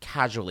like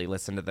casually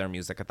listened to their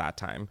music at that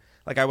time.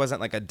 Like, I wasn't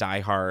like a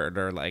diehard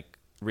or like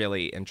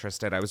really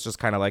interested. I was just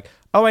kind of like,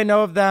 oh, I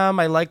know of them.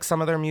 I like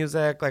some of their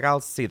music. Like, I'll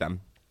see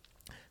them.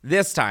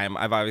 This time,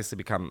 I've obviously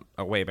become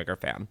a way bigger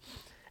fan.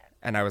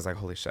 And I was like,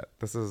 holy shit,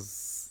 this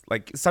is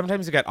like,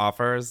 sometimes you get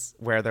offers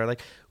where they're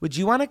like, would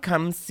you want to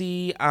come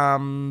see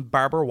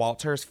Barbara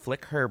Walters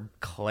flick her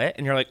clit?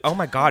 And you're like, oh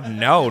my God,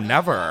 no,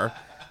 never.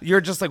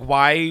 You're just like,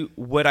 why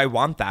would I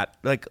want that?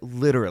 Like,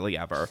 literally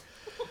ever.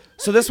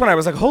 So this one, I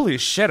was like, holy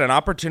shit, an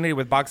opportunity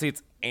with box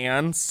seats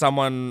and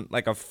someone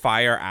like a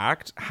fire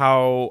act.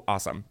 How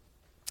awesome.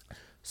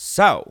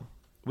 So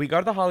we go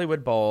to the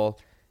Hollywood Bowl,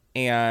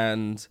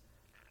 and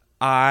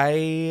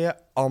I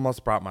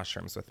almost brought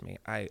mushrooms with me.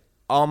 I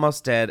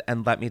almost did,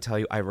 and let me tell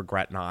you, I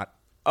regret not.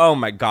 Oh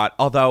my God.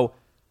 Although,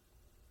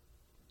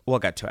 we'll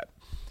get to it.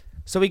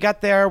 So we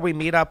get there, we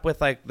meet up with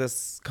like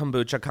this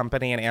kombucha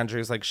company, and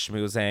Andrew's like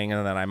schmoozing,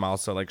 and then I'm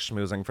also like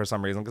schmoozing for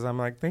some reason because I'm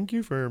like, thank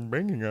you for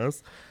bringing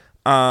us.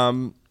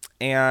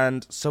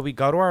 And so we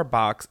go to our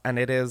box, and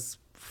it is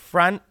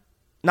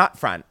not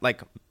front,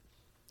 like,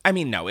 I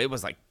mean, no, it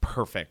was like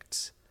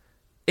perfect.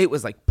 It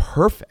was like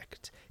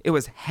perfect. It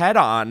was head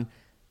on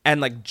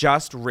and like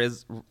just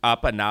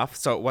up enough.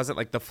 So it wasn't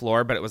like the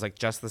floor, but it was like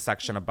just the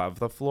section above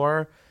the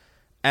floor.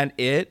 And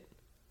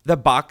the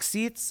box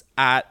seats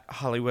at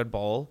Hollywood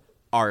Bowl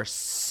are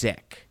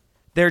sick.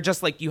 They're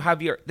just like, you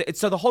have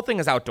so the whole thing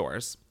is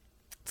outdoors.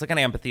 It's like an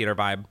amphitheater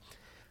vibe.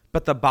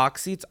 But the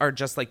box seats are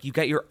just like, you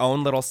get your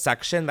own little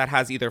section that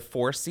has either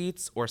 4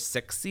 seats or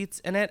 6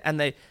 seats in it.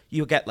 And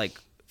you get like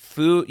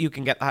food. You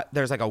can get,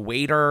 there's like a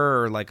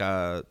waiter or like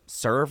a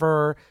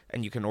server,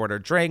 and you can order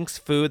drinks,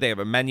 food. They have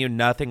a menu.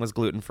 Nothing was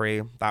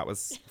gluten-free. That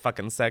was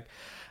fucking sick.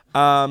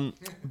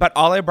 But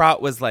all I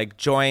brought was like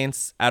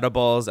joints,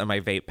 edibles, and my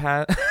vape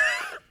pen.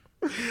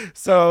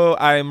 So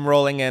I'm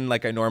rolling in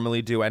like I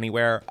normally do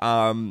anywhere.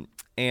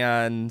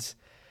 And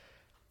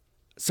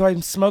so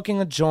I'm smoking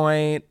a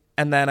joint.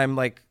 And then I'm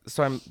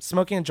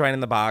smoking a joint in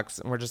the box,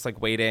 and we're just like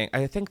waiting.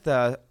 I think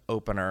the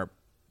opener,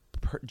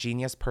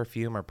 Genius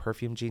Perfume or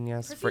Perfume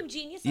Genius. Perfume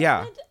Genius?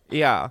 Yeah.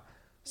 Yeah.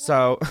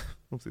 So,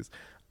 oopsies.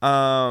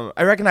 I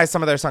recognize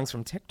some of their songs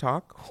from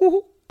TikTok.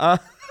 This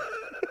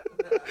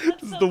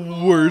is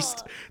the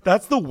worst.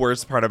 That's the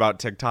worst part about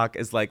TikTok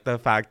is like the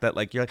fact that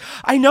like you're like,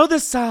 I know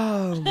this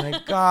song. Oh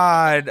my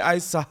God. I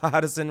saw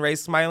Addison Rae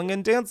smiling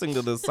and dancing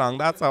to this song.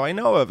 That's how I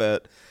know of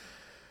it.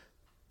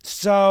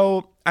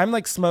 So I'm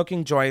like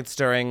smoking joints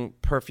during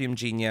Perfume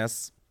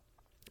Genius,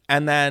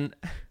 and then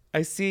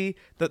I see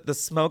that the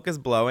smoke is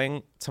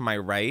blowing to my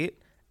right,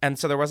 and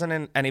so there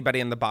wasn't anybody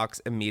in the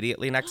box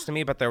immediately next to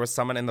me, but there was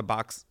someone in the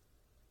box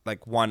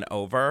like one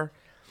over.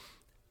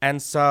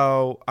 And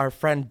so our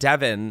friend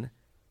Devin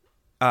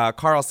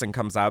Carlson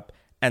comes up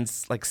and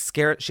like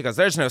scared. She goes,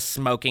 "There's no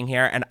smoking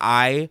here." And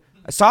I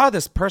saw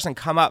this person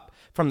come up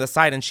from the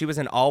side, and she was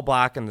in all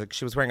black, and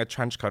she was wearing a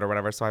trench coat or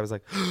whatever. So I was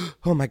like,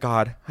 oh my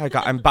God,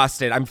 I'm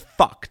busted. I'm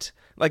fucked.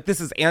 Like, this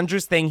is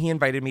Andrew's thing he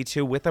invited me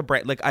to with a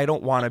break. Like, I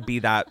don't want to be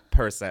that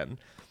person.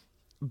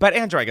 But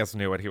Andrew, I guess,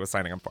 knew what he was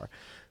signing up for.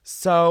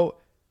 So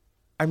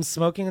I'm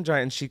smoking a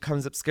joint, and she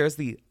comes up, scares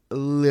the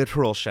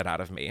literal shit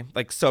out of me,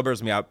 like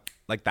sobers me up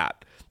like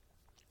that.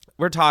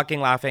 We're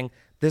talking, laughing.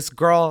 This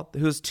girl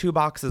who's 2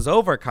 boxes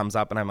over comes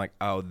up, and I'm like,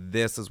 oh,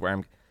 this is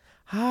where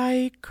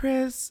hi,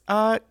 Chris.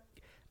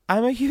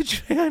 I'm a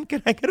huge fan.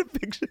 Can I get a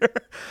picture?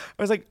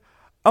 I was like,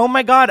 oh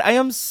my God, I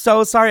am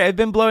so sorry. I've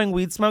been blowing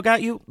weed smoke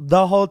at you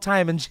the whole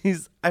time. And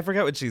I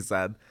forget what she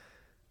said.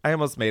 I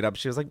almost made up.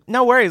 She was like,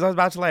 no worries. I was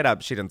about to light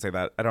up. She didn't say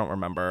that. I don't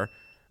remember.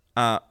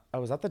 I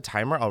was at the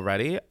timer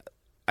already.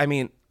 I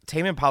mean,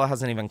 Tame Impala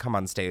hasn't even come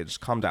on stage.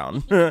 Calm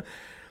down.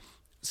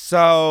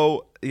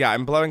 So yeah,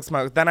 I'm blowing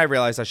smoke. Then I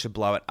realized I should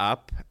blow it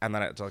up. And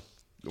then it like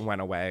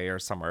went away or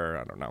somewhere.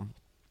 I don't know.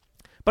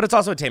 But it's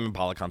also a Tame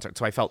Impala concert,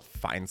 so I felt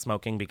fine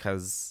smoking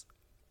because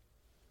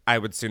I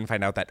would soon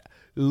find out that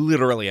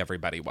literally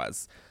everybody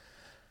was.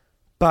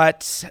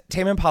 But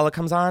Tame Impala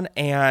comes on,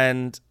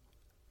 and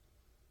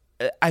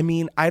I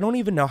mean, I don't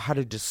even know how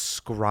to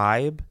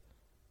describe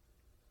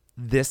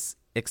this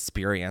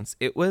experience.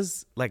 It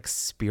was like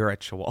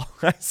spiritual.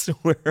 I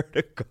swear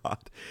to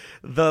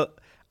God.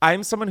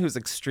 I'm someone who's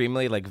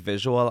extremely like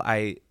visual.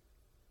 I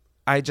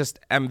just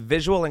am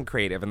visual and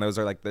creative, and those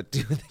are like the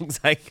two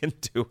things I can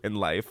do in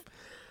life.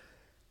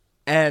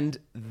 And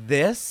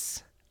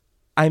this,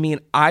 I mean,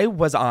 I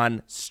was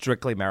on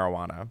strictly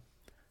marijuana.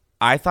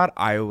 I thought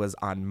I was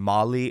on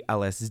Molly,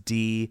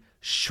 LSD,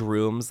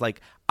 shrooms.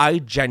 Like, I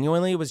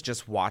genuinely was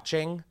just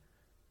watching,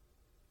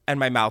 and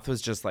my mouth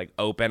was just like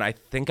open. I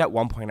think at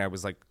one point I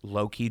was like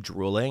low-key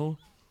drooling.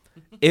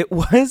 It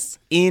was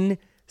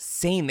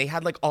insane. They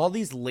had like all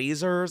these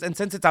lasers, and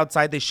since it's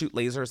outside, they shoot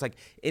lasers like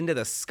into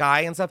the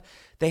sky and stuff.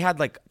 They had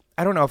like,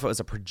 I don't know if it was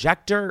a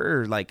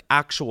projector or like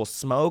actual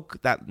smoke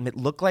that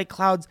looked like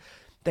clouds.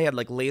 They had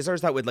like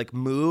lasers that would like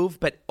move,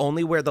 but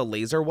only where the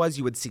laser was,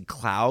 you would see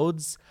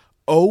clouds.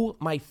 Oh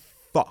my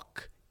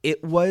fuck.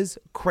 It was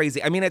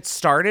crazy. I mean, it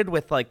started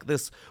with like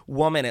this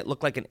woman. It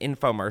looked like an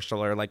infomercial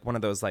or like one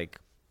of those like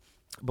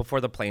before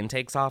the plane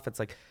takes off. It's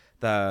like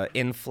the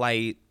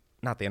in-flight,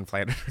 not the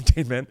in-flight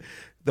entertainment,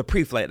 the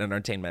pre-flight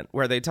entertainment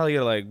where they tell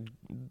you like,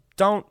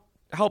 don't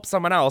help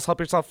someone else,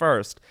 help yourself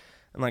first.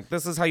 And like,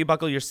 this is how you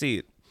buckle your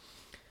seat.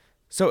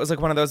 So it was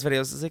like one of those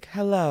videos. It's like,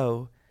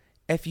 hello.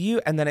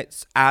 And then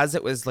it's, as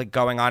it was like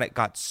going on, it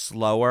got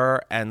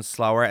slower and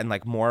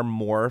like more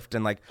morphed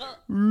and like,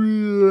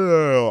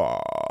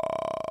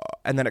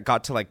 and then it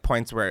got to like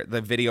points where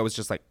the video was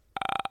just like,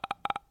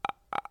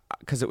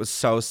 because it was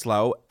so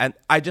slow. And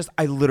I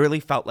literally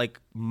felt like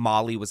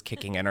Molly was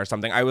kicking in or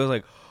something. I was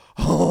like,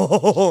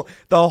 oh,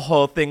 the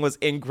whole thing was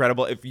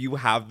incredible. If you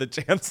have the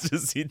chance to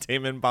see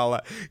Tame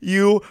Impala,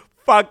 you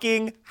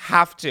fucking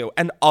have to.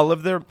 And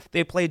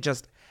they played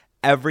just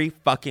every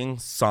fucking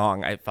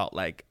song. I felt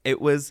like it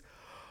was,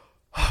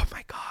 oh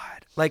my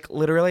God. Like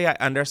literally I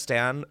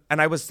understand.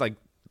 And I was like,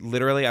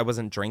 literally I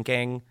wasn't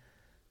drinking.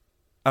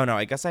 Oh no,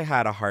 I guess I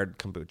had a hard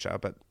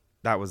kombucha, but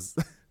that was,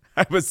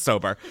 I was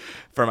sober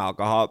from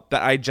alcohol,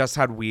 but I just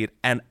had weed.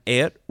 And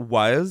it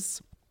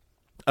was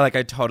like,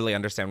 I totally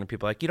understand when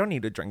people are like, you don't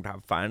need to drink to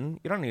have fun.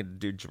 You don't need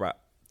to do drugs.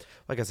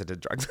 Well, I guess I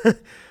did drugs.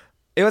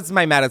 It was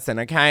my medicine.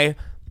 Okay.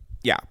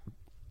 Yeah.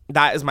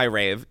 That is my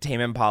rave.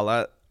 Tame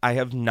Impala. I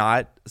have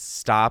not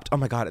stopped. Oh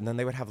my God. And then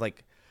they would have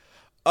like,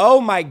 oh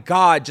my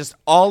God, just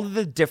all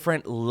the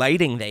different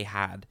lighting they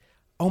had.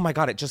 Oh my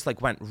God. It just like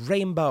went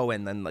rainbow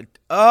and then like,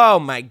 oh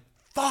my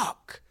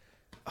fuck.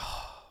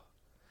 Oh,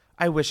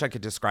 I wish I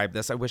could describe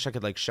this. I wish I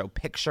could like show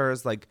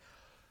pictures. Like,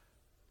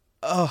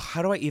 oh,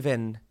 how do I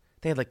even,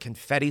 they had like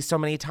confetti so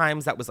many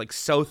times that was like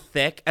so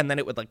thick, and then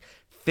it would like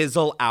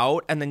fizzle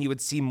out, and then you would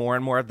see more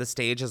and more of the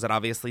stage as it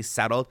obviously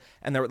settled,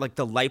 and there were like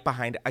the light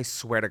behind it. I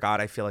swear to God,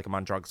 I feel like I'm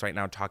on drugs right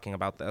now talking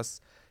about this.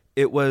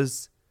 It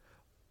was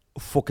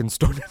fucking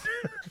stunning.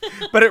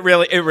 But it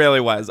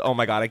really was. Oh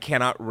my God, I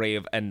cannot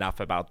rave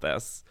enough about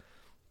this.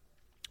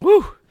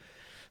 Woo.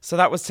 So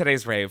that was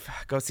today's rave.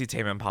 Go see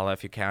Tame Impala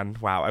if you can.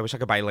 Wow, I wish I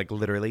could buy like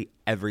literally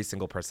every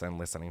single person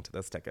listening to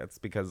this tickets,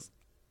 because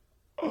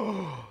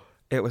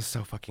it was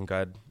so fucking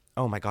good.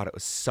 Oh my God, it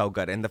was so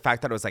good. And the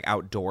fact that it was like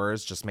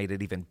outdoors just made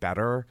it even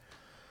better.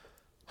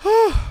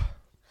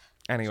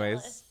 Anyways,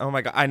 jealous. Oh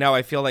my God, I know,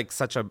 I feel like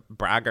such a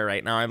bragger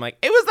right now. I'm like,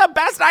 it was the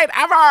best night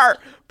ever.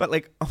 But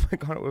like, oh my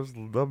God, it was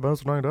the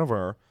best night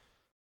ever.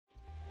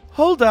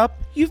 Hold up,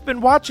 you've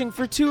been watching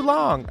for too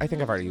long. I think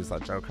I've already used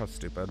that joke, how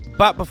stupid.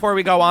 But before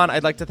we go on,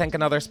 I'd like to thank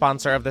another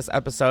sponsor of this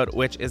episode,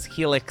 which is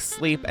Helix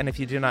Sleep. And if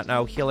you do not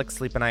know, Helix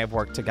Sleep and I have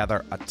worked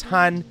together a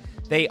ton.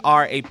 They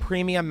are a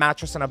premium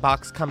mattress in a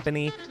box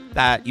company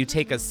that you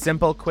take a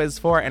simple quiz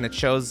for, and it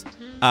shows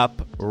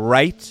up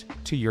right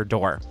to your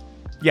door.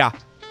 Yeah,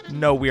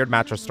 no weird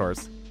mattress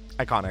stores.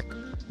 Iconic.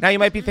 Now you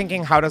might be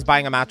thinking, how does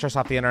buying a mattress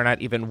off the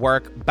internet even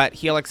work? But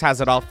Helix has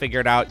it all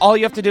figured out. All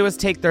you have to do is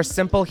take their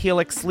simple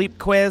Helix sleep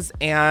quiz,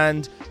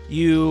 and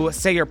you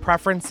say your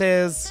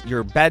preferences,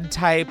 your bed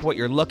type, what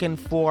you're looking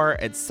for,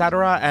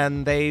 etc.,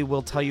 and they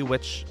will tell you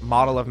which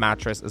model of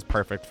mattress is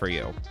perfect for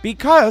you.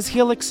 Because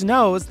Helix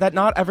knows that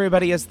not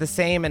everybody is the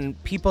same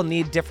and people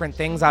need different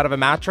things out of a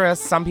mattress.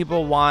 Some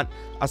people want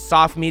a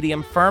soft,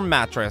 medium, firm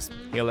mattress.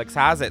 Helix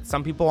has it.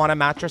 Some people want a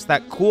mattress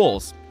that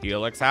cools.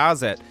 Helix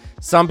has it.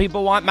 Some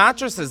people want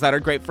mattresses that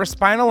are great for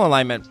spinal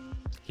alignment.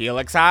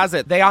 Helix has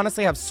it. They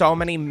honestly have so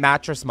many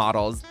mattress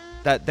models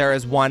that there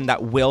is one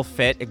that will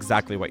fit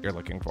exactly what you're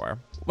looking for.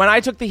 When I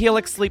took the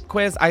Helix sleep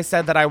quiz, I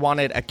said that I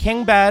wanted a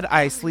king bed.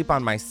 I sleep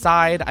on my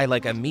side. I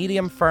like a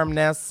medium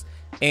firmness.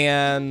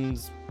 And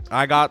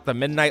I got the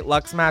Midnight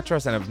Lux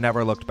mattress and have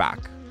never looked back.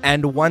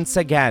 And once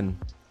again,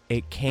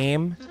 it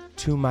came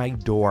to my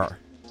door.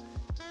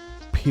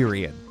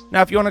 Period.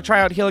 Now, if you want to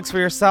try out Helix for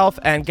yourself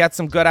and get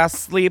some good-ass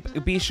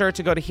sleep, be sure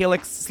to go to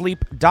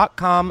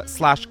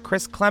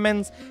helixsleep.com/Chris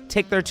Clemens,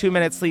 take their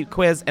 2-minute sleep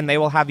quiz, and they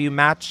will have you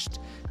matched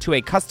to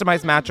a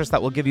customized mattress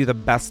that will give you the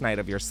best night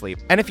of your sleep.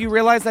 And if you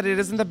realize that it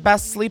isn't the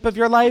best sleep of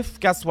your life,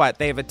 guess what?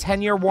 They have a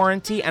 10-year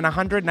warranty and a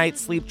 100-night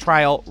sleep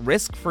trial,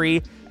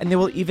 risk-free, and they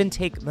will even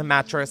take the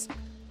mattress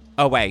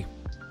away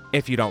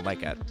if you don't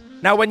like it.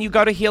 Now, when you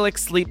go to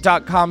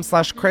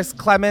helixsleep.com/Chris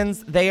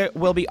Clemens, they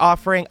will be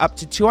offering up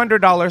to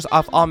 $200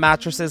 off all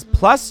mattresses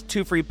plus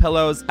 2 free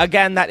pillows.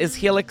 Again, that is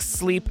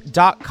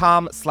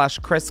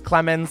helixsleep.com/Chris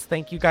Clemens.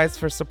 Thank you guys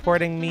for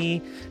supporting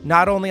me,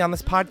 not only on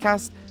this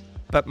podcast,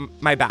 but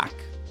my back.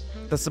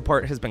 The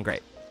support has been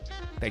great.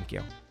 Thank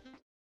you.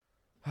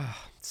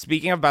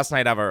 Speaking of best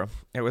night ever,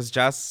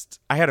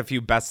 I had a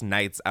few best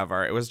nights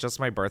ever. It was just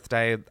my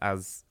birthday,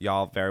 as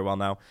y'all very well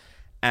know.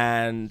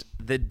 And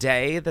the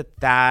day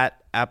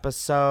that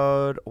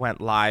episode went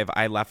live,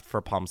 I left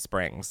for Palm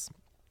Springs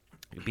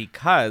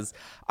because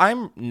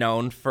I'm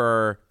known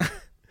for,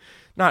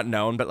 not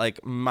known, but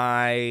like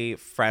my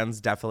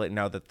friends definitely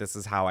know that this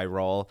is how I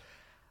roll.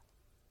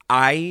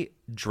 I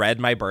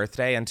dread my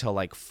birthday until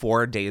like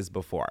 4 days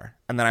before.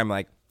 And then I'm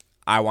like,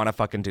 I want to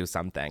fucking do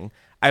something.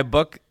 I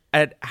book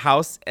a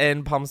house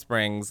in Palm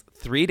Springs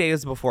 3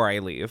 days before I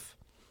leave.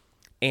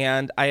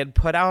 And I had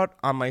put out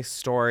on my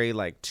story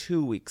like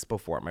 2 weeks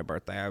before my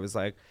birthday. I was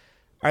like,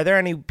 are there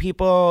any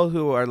people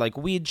who are like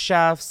weed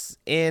chefs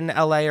in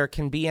LA or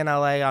can be in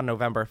LA on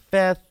November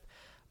 5th?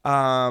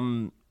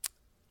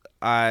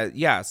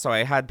 Yeah, so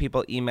I had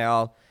people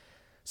email.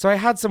 So I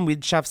had some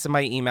weed chefs in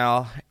my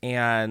email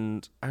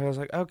and I was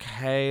like,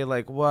 okay,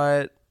 like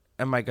what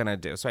am I going to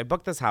do? So I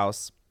booked this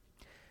house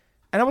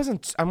and I'm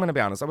going to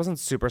be honest, I wasn't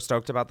super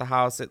stoked about the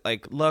house. It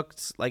like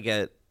looked like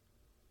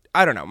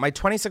I don't know. My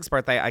 26th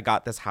birthday, I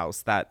got this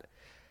house that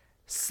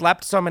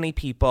slept so many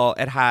people.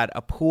 It had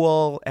a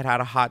pool. It had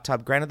a hot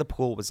tub. Granted, the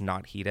pool was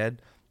not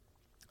heated,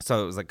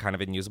 so it was like kind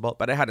of unusable.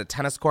 But it had a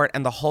tennis court,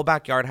 and the whole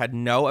backyard had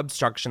no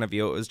obstruction of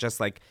view. It was just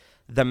like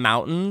the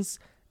mountains,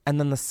 and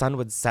then the sun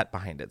would set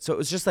behind it. So it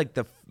was just like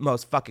the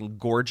most fucking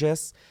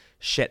gorgeous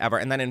shit ever.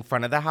 And then in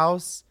front of the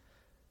house,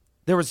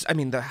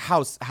 the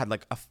house had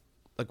like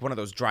one of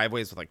those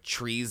driveways with like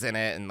trees in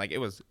it, and like it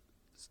was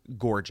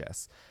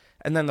gorgeous.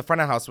 And then the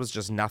front of the house was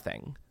just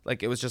nothing.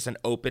 Like, it was just an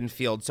open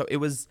field. So it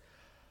was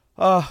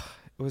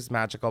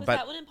magical. Was but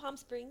that one in Palm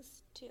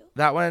Springs, too?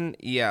 That one,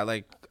 yeah,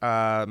 like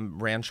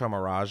Rancho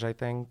Mirage, I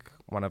think.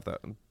 One of the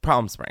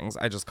Palm Springs.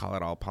 I just call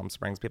it all Palm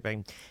Springs. People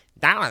think,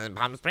 that was in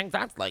Palm Springs.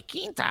 That's La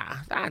Quinta.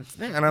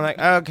 And I'm like,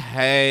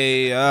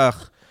 okay,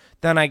 ugh.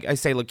 Then I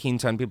say La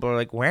Quinta, and people are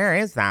like, where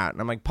is that?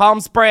 And I'm like, Palm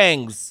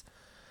Springs.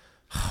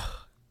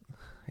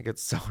 I get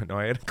so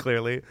annoyed,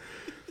 clearly.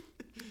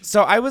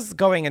 So I was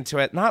going into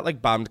it, not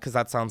like bummed because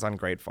that sounds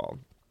ungrateful,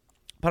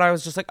 but I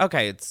was just like,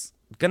 okay, it's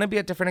going to be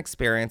a different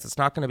experience. It's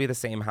not going to be the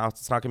same house.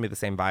 It's not going to be the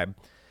same vibe.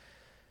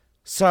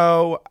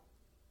 So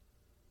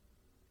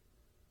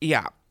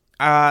yeah,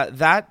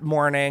 that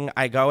morning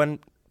I go and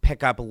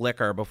pick up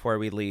liquor before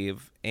we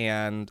leave.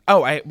 And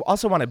I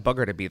also wanted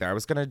Booger to be there. I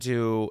was going to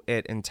do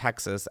it in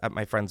Texas at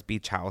my friend's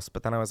beach house,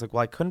 but then I was like,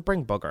 well, I couldn't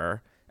bring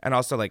Booger. And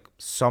also like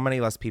so many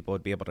less people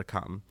would be able to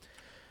come.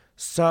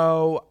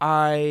 So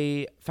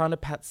I found a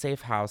pet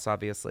safe house,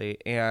 obviously,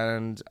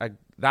 and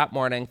that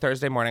morning,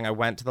 Thursday morning, I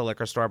went to the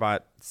liquor store,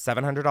 bought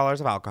 $700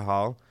 of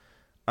alcohol,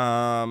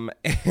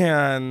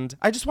 and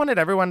I just wanted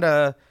everyone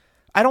to,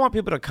 I don't want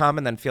people to come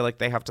and then feel like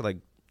they have to, like,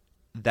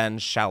 then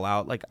shell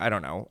out. Like, I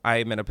don't know.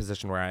 I'm in a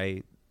position where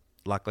I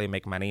luckily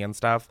make money and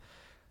stuff.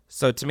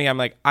 So to me, I'm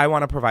like, I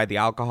want to provide the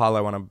alcohol.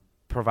 I want to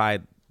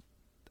provide,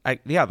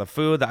 the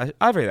food,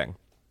 everything.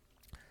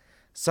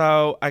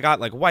 So I got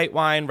like white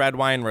wine, red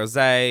wine,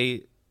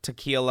 rosé,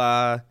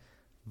 tequila,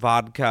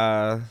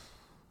 vodka.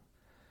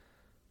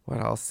 What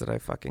else did I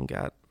fucking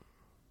get?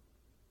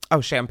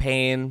 Oh,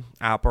 champagne,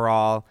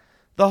 Aperol,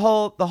 the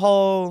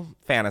whole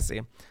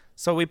fantasy.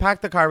 So we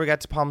packed the car, we got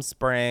to Palm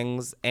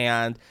Springs,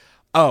 and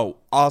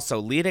also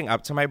leading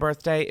up to my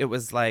birthday, it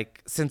was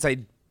like, since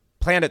I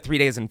planned it 3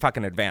 days in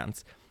fucking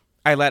advance,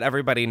 I let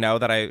everybody know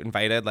that I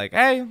invited, like,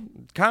 hey,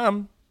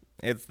 come.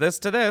 It's this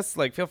to this,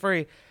 like, feel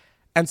free.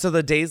 And so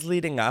the days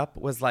leading up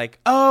was like,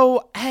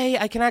 oh, hey,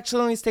 I can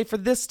actually only stay for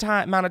this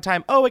amount of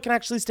time. Oh, I can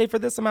actually stay for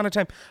this amount of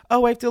time.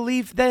 Oh, I have to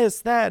leave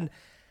this, then.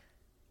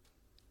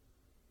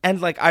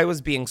 And like, I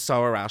was being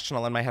so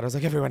irrational in my head. I was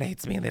like, everyone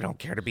hates me and they don't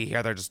care to be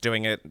here. They're just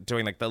doing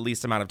like the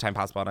least amount of time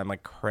possible. And I'm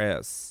like,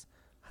 Chris,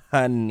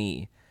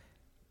 honey,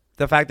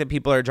 the fact that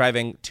people are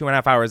driving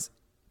 2.5 hours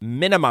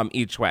minimum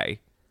each way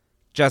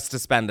just to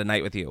spend a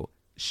night with you.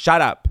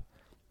 Shut up.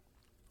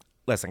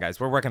 Listen, guys,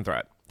 we're working through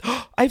it.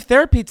 I have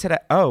therapy today.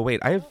 Oh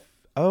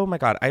my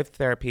God. I have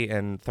therapy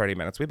in 30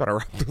 minutes. We better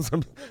wrap this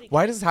up.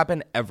 Why does this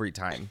happen every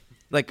time?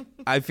 Like,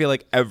 I feel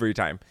like every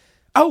time.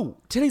 Oh,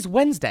 today's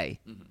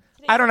Wednesday. Mm-hmm.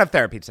 I don't have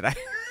therapy today.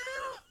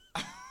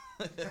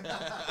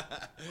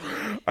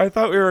 I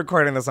thought we were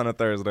recording this on a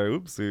Thursday.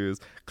 Oopsies.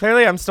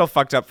 Clearly, I'm still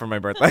fucked up for my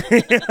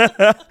birthday.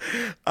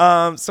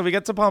 So we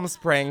get to Palm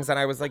Springs, and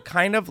I was like,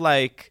 kind of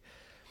like,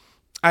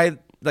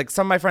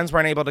 some of my friends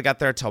weren't able to get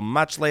there till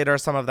much later.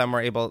 Some of them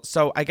were able.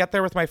 So I get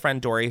there with my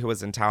friend Dory, who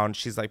was in town.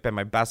 She's like been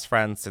my best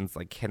friend since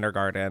like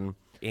kindergarten.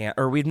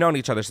 or we'd known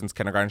each other since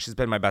kindergarten. She's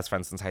been my best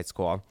friend since high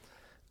school.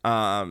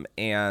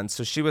 And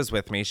so she was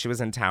with me. She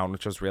was in town,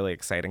 which was really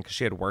exciting because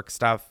she had work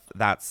stuff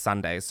that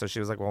Sunday. So she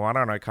was like, well, why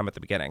don't I come at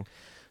the beginning?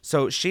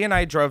 So she and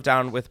I drove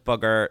down with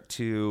Booger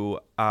to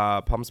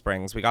Palm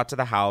Springs. We got to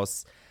the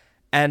house,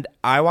 and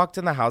I walked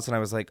in the house, and I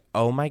was like,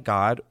 oh, my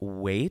God,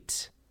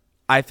 wait.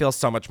 I feel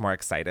so much more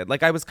excited.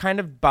 Like, I was kind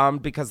of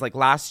bummed because, like,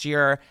 last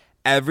year,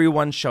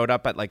 everyone showed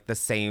up at, like,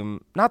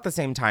 not the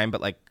same time, but,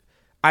 like,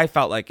 I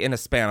felt like in a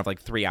span of, like,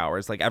 3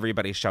 hours, like,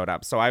 everybody showed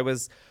up. So I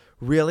was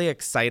really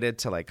excited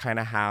to, like, kind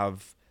of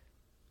have,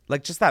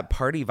 like, just that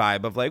party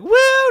vibe of, like, woo,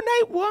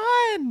 night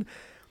one.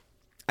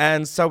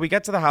 And so we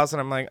get to the house, and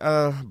I'm like,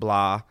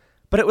 blah.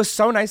 But it was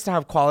so nice to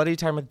have quality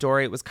time with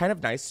Dory. It was kind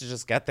of nice to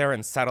just get there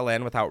and settle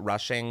in without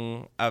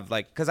rushing of,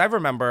 like, because I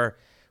remember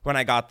when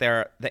I got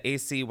there, the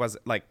AC was,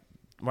 like,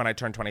 when I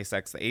turned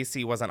 26, the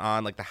AC wasn't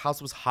on. Like, the house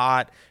was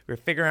hot. We were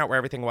figuring out where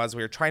everything was.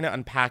 We were trying to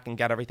unpack and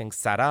get everything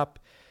set up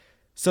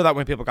so that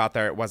when people got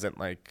there, it wasn't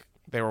like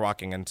they were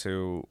walking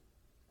into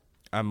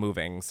a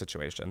moving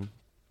situation.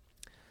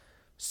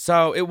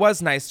 So it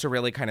was nice to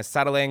really kind of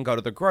settle in, go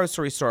to the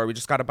grocery store. We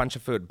just got a bunch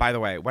of food. By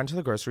the way, went to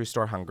the grocery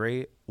store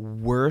hungry.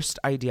 Worst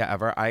idea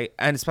ever.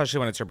 And especially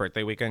when it's your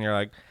birthday weekend, you're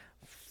like,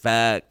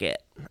 fuck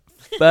it.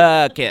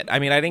 Fuck it. I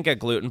mean, I didn't get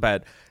gluten,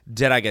 but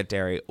did I get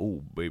dairy?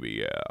 Oh,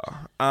 baby,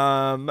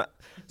 yeah.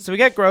 So we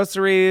get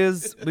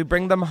groceries. We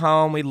bring them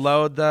home. We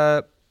load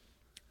the...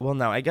 Well,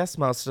 no, I guess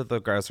most of the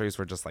groceries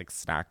were just like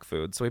snack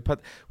food. So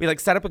we like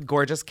set up a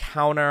gorgeous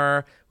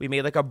counter. We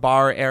made like a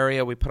bar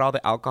area. We put all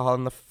the alcohol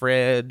in the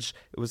fridge.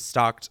 It was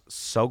stocked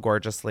so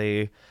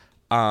gorgeously.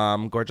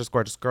 Gorgeous,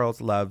 gorgeous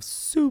girls love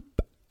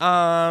soup.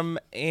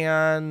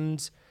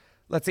 And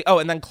let's see. Oh,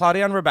 and then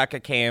Claudia and Rebecca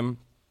came,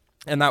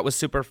 and that was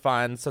super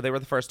fun. So they were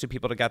the first two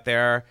people to get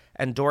there.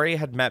 And Dory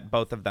had met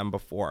both of them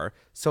before.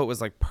 So it was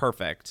like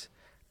perfect.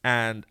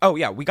 And oh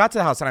yeah, we got to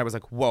the house and I was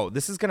like, whoa,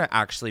 this is going to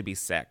actually be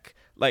sick.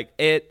 Like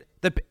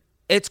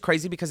it's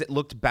crazy because it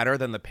looked better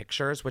than the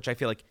pictures, which I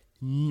feel like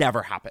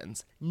never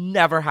happens.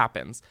 Never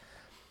happens.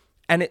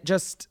 And it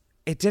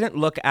didn't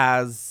look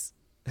as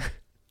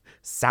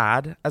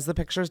sad as the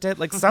pictures did.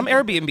 Like some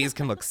Airbnbs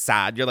can look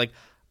sad. You're like,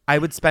 I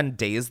would spend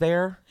days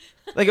there.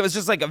 Like it was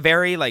just like a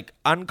very like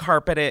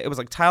uncarpeted. It was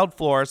like tiled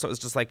floor. So it was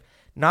just like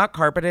not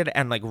carpeted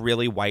and like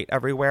really white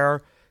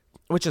everywhere,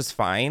 which is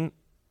fine.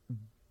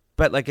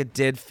 But like it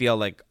did feel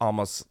like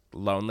almost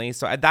lonely.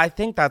 So I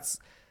think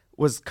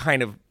was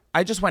kind of,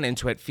 I just went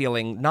into it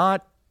feeling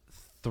not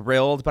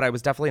thrilled, but I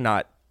was definitely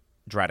not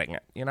dreading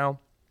it, you know?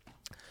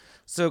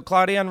 So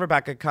Claudia and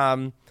Rebecca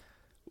come.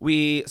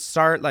 We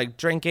start like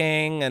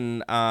drinking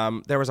and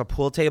there was a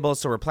pool table.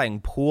 So we're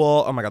playing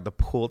pool. Oh my God, the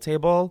pool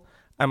table.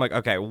 I'm like,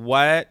 okay,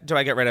 what do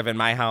I get rid of in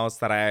my house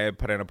that I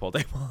put in a pool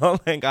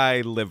table? Like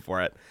I live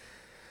for it.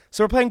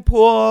 So we're playing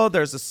pool.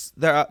 There's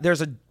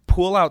a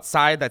pool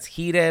outside that's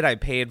heated. I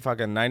paid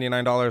fucking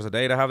 $99 a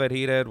day to have it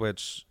heated,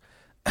 which...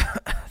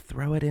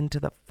 throw it into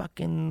the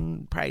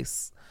fucking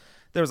price.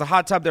 There was a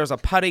hot tub, there was a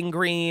putting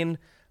green,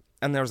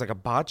 and there was like a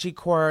bocce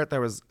court. There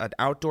was an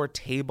outdoor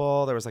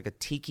table. There was like a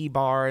tiki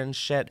bar and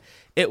shit.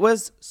 It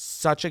was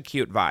such a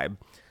cute vibe.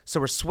 So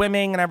we're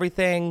swimming and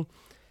everything.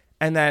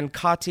 And then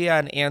Katya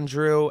and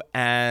Andrew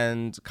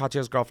and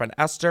Katya's girlfriend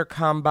Esther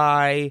come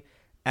by.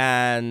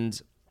 And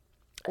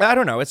I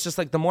don't know. It's just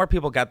like the more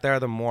people get there,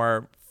 the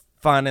more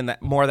fun and the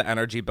more the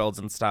energy builds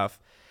and stuff.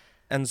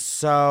 And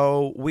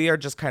so we are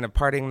just kind of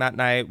partying that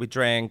night. We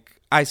drank.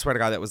 I swear to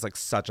God, that was like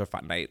such a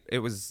fun night. It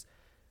was,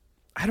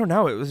 I don't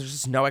know. It was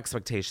just no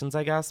expectations,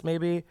 I guess,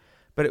 maybe.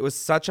 But it was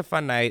such a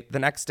fun night. The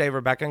next day,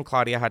 Rebecca and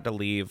Claudia had to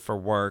leave for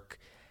work.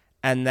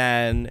 And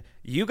then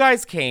you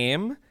guys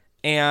came,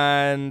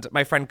 and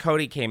my friend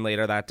Cody came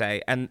later that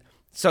day. And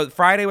so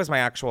Friday was my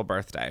actual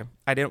birthday.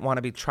 I didn't want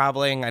to be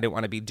traveling. I didn't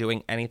want to be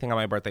doing anything on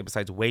my birthday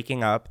besides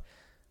waking up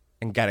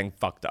and getting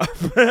fucked up.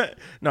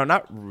 No,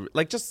 not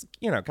like just,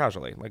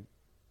 casually. Like,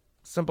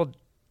 simple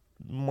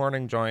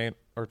morning joint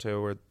or two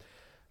or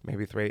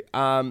maybe three.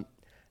 And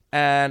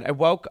I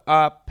woke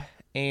up,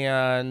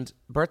 and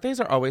birthdays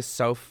are always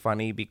so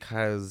funny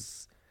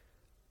because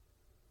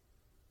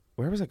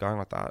where was I going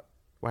with that?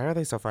 Why are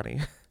they so funny?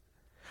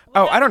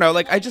 Oh, I don't know.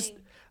 Like I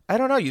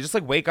don't know. You just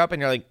like wake up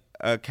and you're like,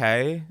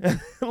 okay.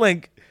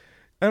 Like,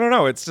 I don't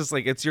know. It's just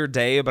like, it's your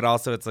day, but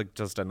also it's like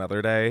just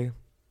another day.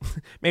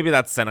 Maybe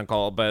that's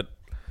cynical, but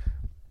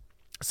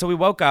so we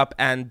woke up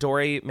and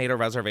Dory made a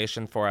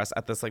reservation for us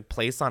at this like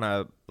place on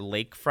a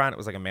lakefront. It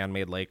was like a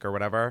man-made lake or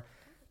whatever.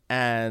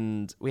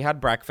 And we had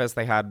breakfast.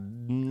 They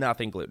had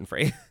nothing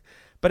gluten-free,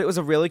 but it was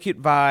a really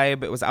cute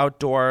vibe. It was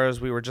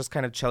outdoors. We were just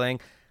kind of chilling.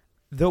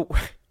 The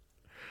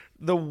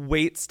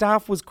wait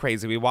staff was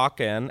crazy. We walk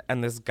in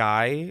and this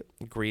guy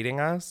greeting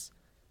us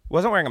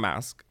wasn't wearing a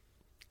mask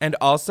and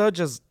also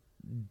just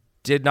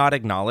did not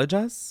acknowledge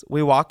us.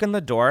 We walk in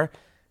the door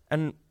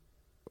and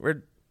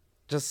we're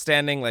just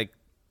standing like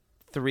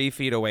 3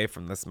 feet away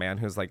from this man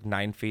who's like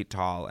 9 feet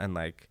tall and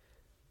like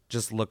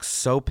just looks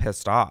so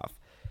pissed off.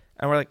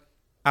 And we're like,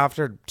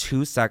 after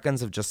 2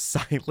 seconds of just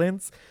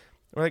silence,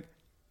 we're like,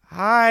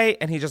 hi.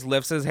 And he just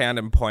lifts his hand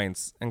and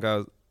points and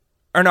goes,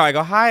 or no, I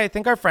go, hi, I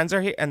think our friends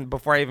are here. And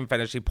before I even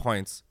finish, he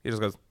points. He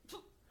just goes,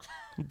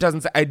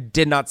 doesn't say, I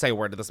did not say a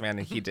word to this man.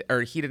 And he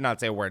did not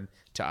say a word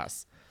to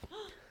us.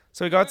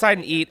 So we go outside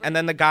and eat. And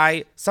then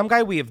some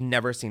guy we have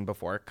never seen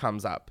before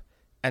comes up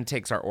and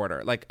takes our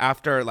order. Like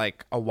after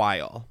like a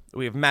while,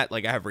 we've met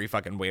like every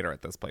fucking waiter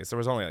at this place. There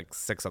was only like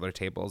 6 other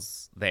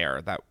tables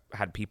there that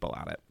had people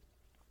at it.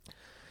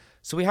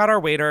 So we had our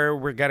waiter,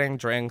 we're getting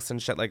drinks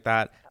and shit like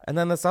that. And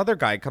then this other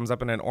guy comes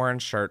up in an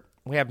orange shirt.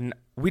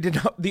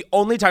 The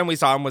only time we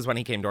saw him was when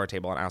he came to our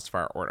table and asked for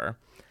our order.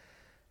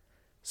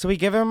 So we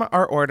give him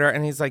our order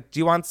and he's like, do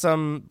you want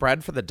some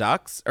bread for the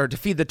ducks or to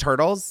feed the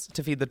turtles?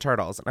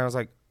 And I was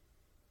like,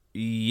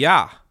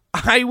 yeah,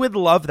 I would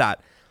love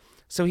that.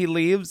 So he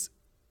leaves.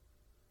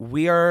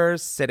 We are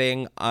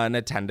sitting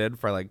unattended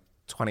for like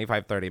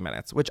 25, 30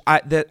 minutes, which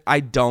I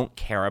don't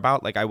care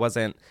about. Like I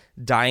wasn't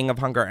dying of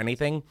hunger or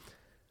anything.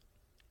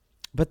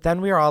 But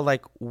then we were all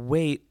like,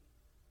 wait,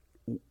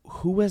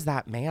 who is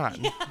that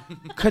man?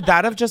 Could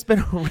that have just been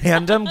a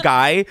random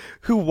guy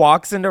who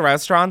walks into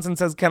restaurants and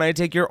says, can I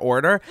take your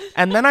order?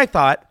 And then I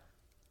thought,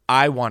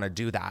 I want to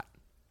do that.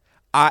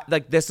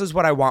 This is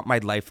what I want my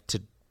life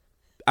to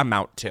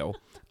amount to.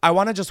 I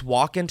want to just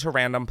walk into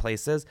random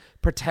places,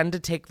 pretend to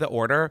take the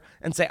order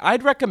and say,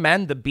 I'd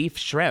recommend the beef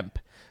shrimp.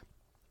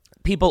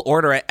 People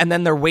order it. And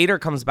then their waiter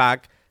comes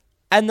back.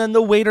 And then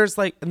the waiter's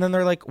like, and then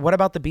they're like, what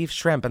about the beef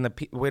shrimp? And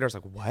the waiter's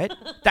like, what?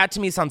 That to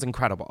me sounds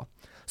incredible.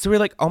 So we're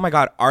like, oh my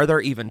God, are there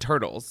even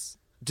turtles?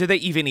 Do they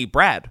even eat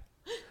bread?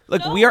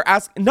 Like we are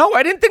asking. No,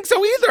 I didn't think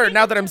so either.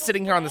 Now that I'm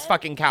sitting here on this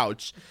fucking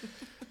couch.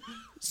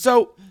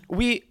 So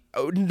we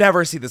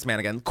never see this man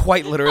again.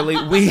 Quite literally,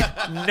 we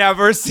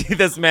never see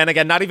this man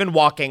again. Not even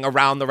walking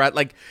around the red.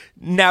 Like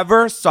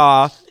never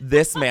saw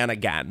this man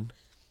again.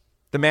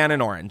 The man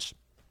in orange.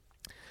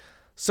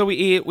 So we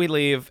eat, we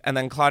leave, and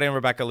then Claudia and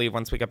Rebecca leave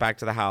once we get back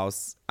to the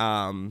house.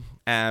 And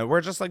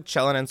we're just like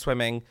chilling and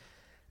swimming.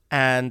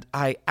 And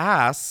I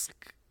ask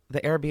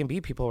the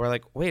Airbnb people, we're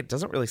like, wait, it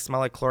doesn't really smell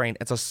like chlorine.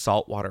 It's a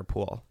saltwater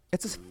pool.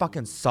 It's a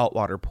fucking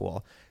saltwater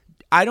pool.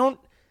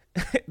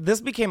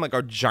 This became like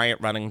a giant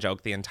running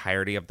joke the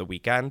entirety of the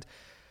weekend.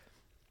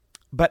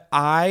 But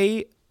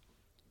oh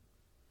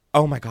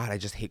my God, I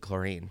just hate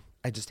chlorine.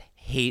 I just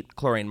hate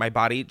chlorine. My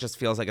body just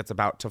feels like it's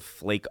about to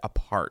flake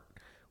apart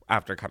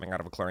after coming out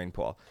of a chlorine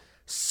pool.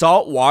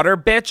 Salt water,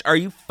 bitch? Are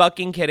you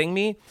fucking kidding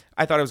me?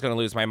 I thought I was going to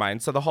lose my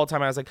mind. So the whole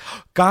time I was like,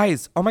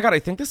 guys, oh my God, I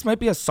think this might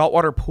be a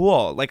saltwater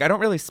pool. Like, I don't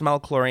really smell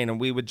chlorine. And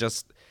we would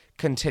just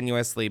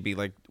continuously be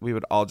like, we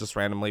would all just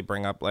randomly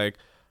bring up like,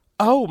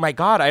 oh my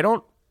God, I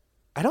don't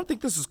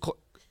think this is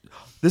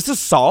this is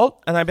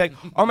salt. And I'd be like,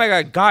 oh my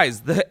God,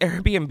 guys, the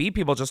Airbnb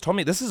people just told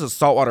me this is a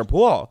saltwater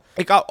pool.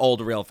 It got old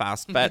real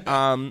fast. But,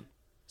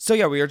 so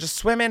yeah, we were just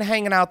swimming,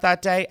 hanging out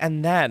that day.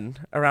 And then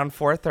around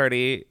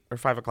 4:30 or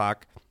 5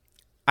 o'clock,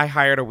 I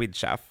hired a weed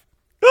chef.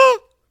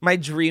 My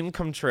dream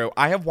come true.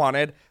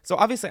 So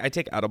obviously I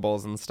take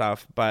edibles and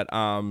stuff, but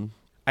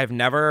I've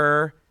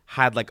never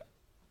had like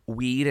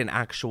weed and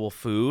actual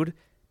food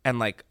and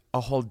like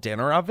a whole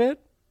dinner of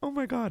it. Oh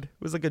my God,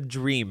 it was like a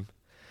dream.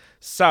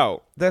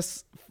 So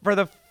for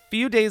the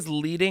few days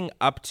leading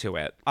up to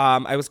it,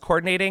 I was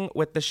coordinating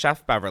with the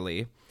chef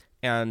Beverly,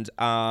 and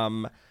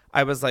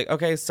I was like,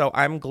 okay, so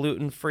I'm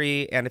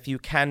gluten-free, and if you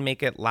can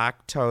make it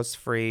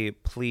lactose-free,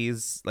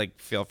 please, like,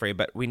 feel free.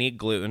 But we need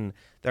gluten.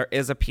 There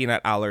is a peanut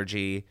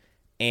allergy,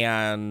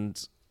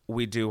 and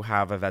we do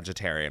have a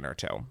vegetarian or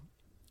two.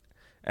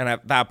 And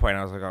at that point,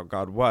 I was like, oh,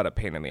 God, what a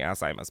pain in the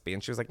ass I must be.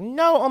 And she was like,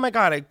 no, oh, my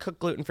God, I cook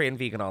gluten-free and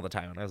vegan all the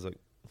time. And I was like,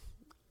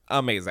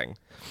 amazing.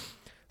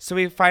 So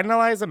we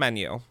finalize a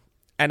menu,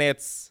 and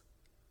it's,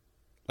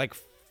 like,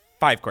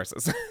 5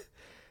 courses.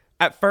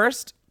 At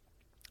first,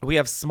 we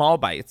have small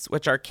bites,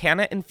 which are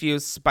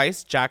canna-infused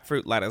spiced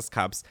jackfruit lettuce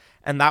cups.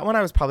 And that one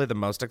I was probably the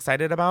most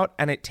excited about.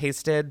 And it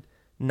tasted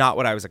not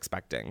what I was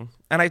expecting.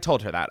 And I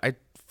told her that. I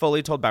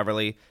fully told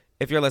Beverly,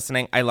 if you're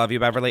listening, I love you,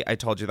 Beverly. I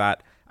told you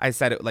that. I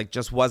said it like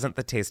just wasn't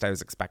the taste I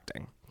was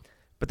expecting.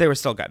 But they were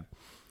still good.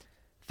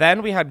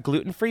 Then we had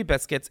gluten-free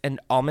biscuits and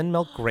almond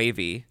milk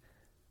gravy.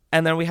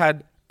 And then we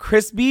had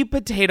crispy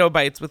potato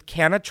bites with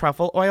canna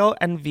truffle oil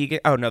and vegan.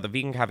 Oh no, the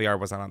vegan caviar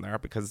wasn't on there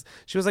because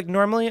she was like,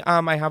 normally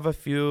I have a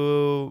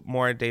few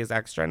more days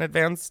extra in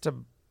advance to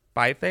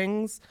buy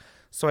things,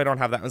 so I don't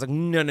have that. I was like,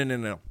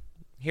 no.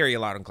 Hear you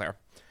loud and clear.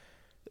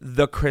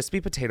 The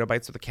crispy potato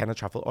bites with the canna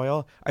truffle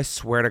oil, I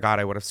swear to God,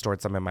 I would have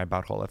stored some in my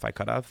butthole if I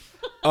could have.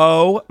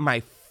 Oh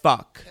my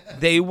fuck.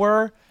 They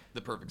were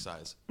the perfect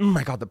size. Oh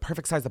my God, the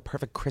perfect size, the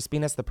perfect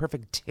crispiness, the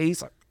perfect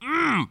taste.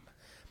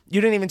 You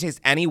didn't even taste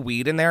any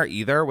weed in there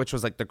either, which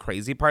was like the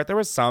crazy part. There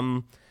was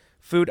some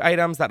food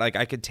items that like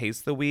I could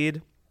taste the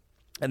weed,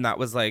 and that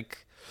was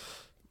like,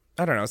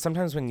 I don't know.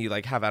 Sometimes when you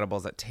like have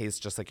edibles that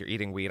taste just like you're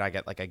eating weed, I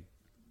get like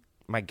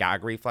my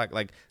gag reflex.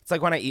 Like it's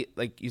like when I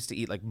used to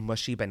eat like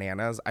mushy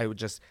bananas. I would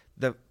just,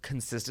 the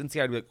consistency,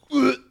 I'd be like,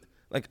 ugh!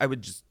 Like I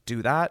would just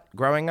do that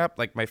growing up.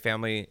 Like my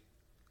family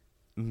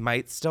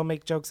might still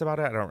make jokes about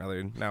it. I don't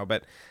really know,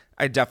 but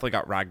I definitely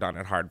got ragged on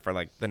it hard for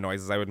like the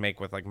noises I would make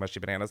with like mushy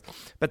bananas.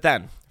 But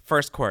then,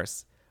 first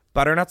course,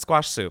 butternut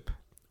squash soup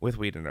with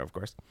wheat in it, of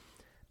course.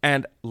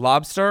 And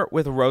lobster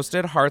with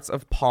roasted hearts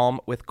of palm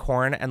with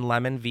corn and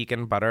lemon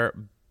vegan butter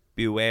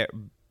beurre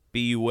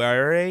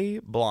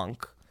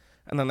blanc.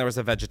 And then there was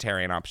a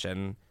vegetarian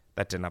option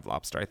that didn't have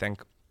lobster, I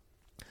think.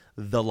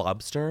 The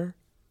lobster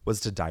was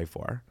to die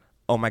for.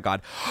 Oh my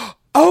God.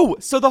 Oh,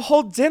 so the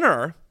whole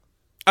dinner.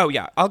 Oh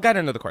yeah, I'll get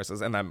into the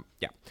courses and then,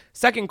 yeah.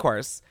 Second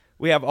course,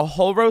 we have a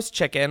whole roast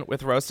chicken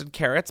with roasted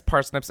carrots,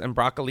 parsnips, and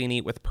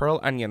broccolini with pearl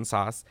onion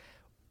sauce.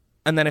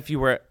 And then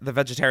the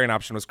vegetarian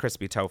option was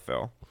crispy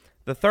tofu.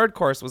 The third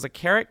course was a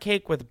carrot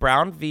cake with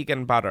brown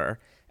vegan butter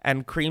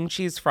and cream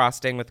cheese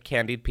frosting with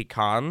candied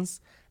pecans.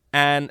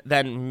 And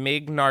then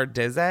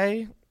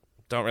mignardise,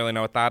 don't really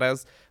know what that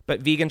is,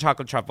 but vegan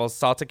chocolate truffles,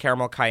 salted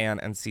caramel cayenne,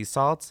 and sea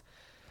salt.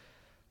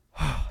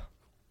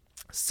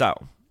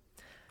 So,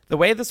 the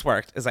way this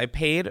worked is I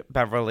paid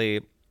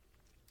Beverly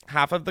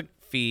half of the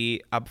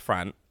fee up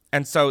front.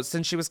 And so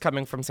since she was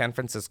coming from San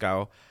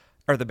Francisco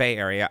or the Bay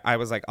Area, I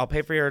was like, I'll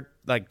pay for your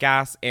like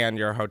gas and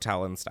your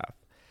hotel and stuff.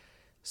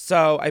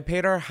 So I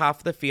paid her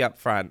half the fee up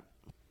front.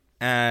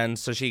 And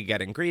so she could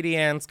get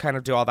ingredients, kind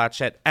of do all that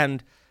shit.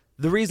 And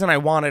the reason I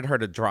wanted her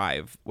to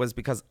drive was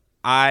because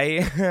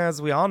I,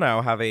 as we all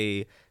know, have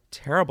a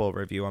terrible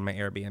review on my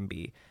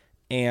Airbnb.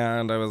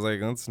 And I was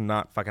like, it's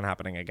not fucking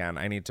happening again.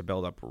 I need to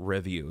build up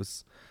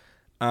reviews.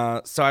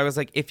 So I was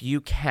like, if you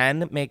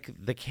can make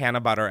the can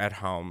of butter at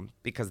home,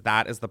 because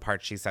that is the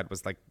part she said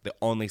was like the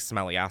only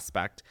smelly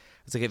aspect.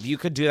 It's like, if you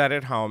could do that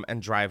at home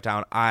and drive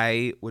down,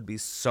 I would be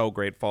so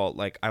grateful.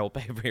 Like, I will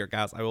pay for your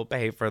gas. I will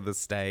pay for the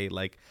stay.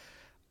 Like,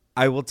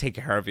 I will take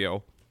care of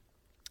you.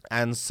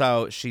 And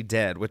so she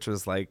did, which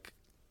was like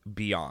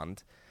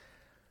beyond.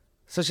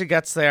 So she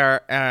gets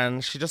there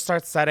and she just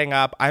starts setting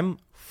up. I'm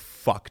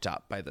fucked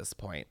up by this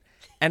point.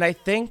 And I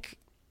think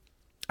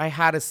I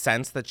had a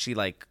sense that she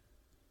like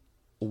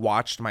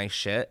watched my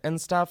shit and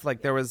stuff.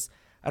 Like there was,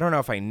 I don't know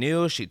if I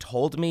knew, she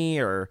told me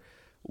or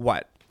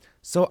what.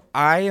 So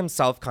I am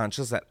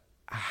self-conscious at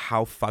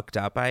how fucked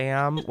up I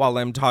am while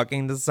I'm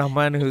talking to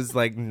someone who's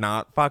like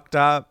not fucked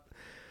up.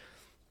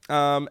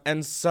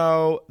 And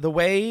so the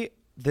way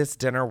this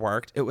dinner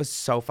worked, it was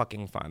so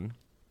fucking fun.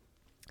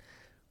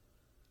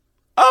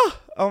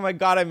 Oh my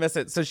God, I miss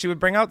it. So she would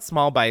bring out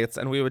small bites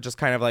and we would just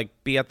kind of like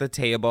be at the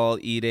table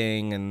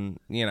eating and,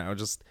 you know,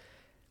 just,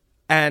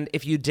 and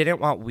if you didn't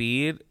want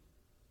weed,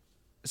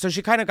 so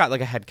she kind of got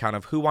like a head count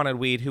of who wanted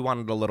weed, who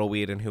wanted a little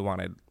weed, and who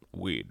wanted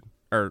weed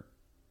or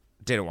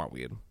didn't want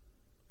weed.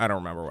 I don't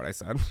remember what I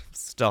said.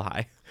 Still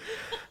high.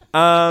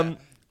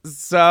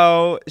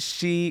 So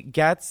she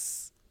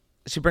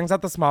brings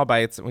out the small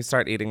bites and we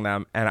start eating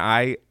them. And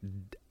I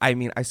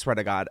mean, I swear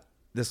to God,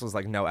 this was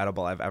like no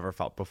edible I've ever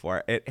felt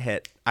before. It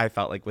hit, I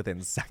felt like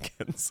within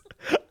seconds.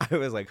 I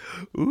was like,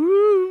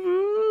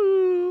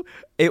 ooh.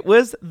 It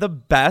was the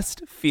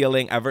best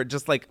feeling ever.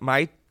 Just like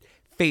my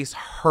face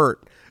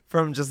hurt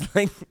from just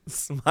like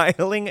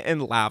smiling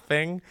and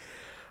laughing.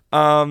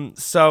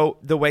 So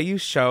the way you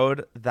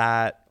showed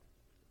that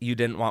you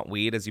didn't want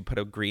weed is you put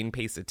a green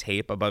piece of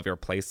tape above your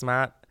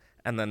placemat.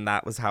 And then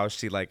that was how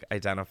she like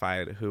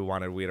identified who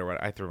wanted weed or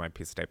what. I threw my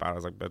piece of tape out. I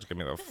was like, bitch, give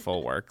me the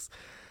full works.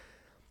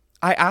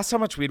 I asked how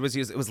much weed was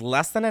used. It was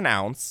less than an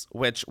ounce,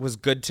 which was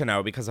good to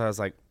know because I was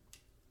like,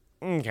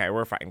 okay,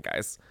 we're fine,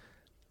 guys.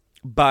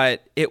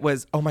 But it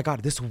was, oh my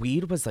God, this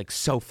weed was like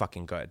so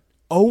fucking good.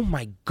 Oh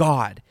my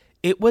God.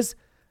 It was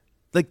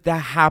like the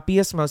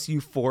happiest, most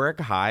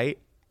euphoric high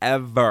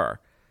ever.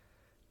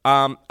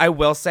 I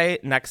will say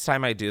next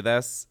time I do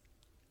this,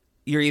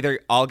 you're either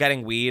all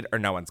getting weed or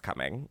no one's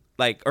coming.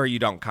 Like, or you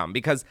don't come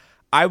because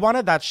I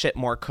wanted that shit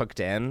more cooked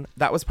in.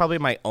 That was probably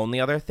my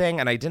only other thing.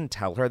 And I didn't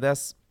tell her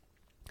this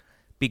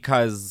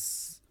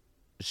because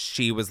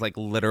she was like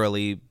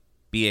literally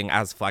being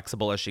as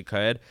flexible as she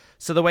could.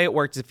 So the way it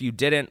worked, if you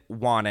didn't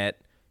want it,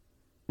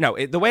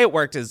 the way it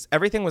worked is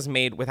everything was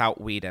made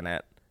without weed in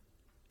it,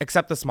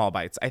 except the small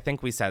bites. I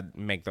think we said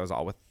make those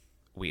all with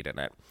weed in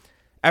it.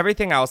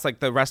 Everything else, like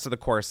the rest of the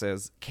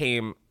courses,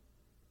 came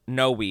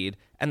no weed.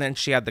 And then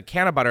she had the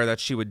can of butter that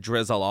she would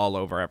drizzle all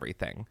over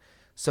everything.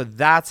 So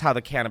that's how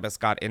the cannabis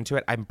got into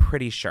it, I'm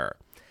pretty sure.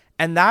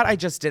 And that I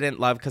just didn't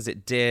love because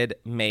it did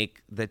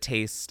make the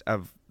taste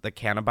of the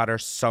can of butter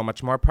so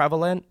much more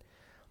prevalent.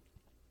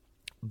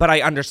 But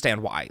I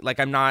understand why. Like,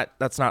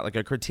 that's not like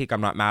a critique.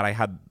 I'm not mad. I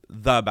had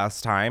the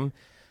best time.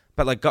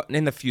 But like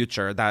in the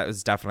future, that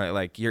is definitely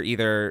like, you're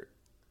either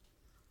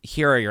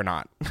here or you're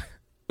not.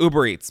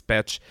 Uber Eats,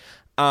 bitch.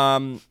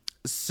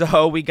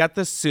 So we got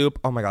the soup.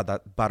 Oh my God,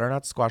 that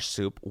butternut squash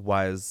soup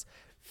was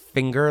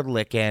finger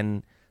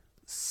licking,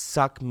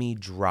 suck me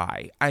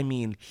dry. I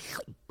mean,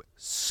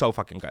 so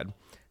fucking good.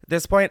 At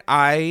this point,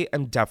 I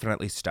am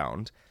definitely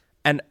stoned.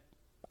 And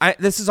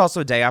this is also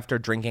a day after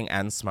drinking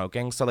and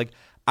smoking. So like,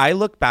 I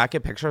look back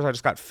at pictures. I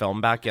just got film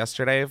back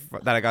yesterday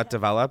that I got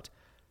developed.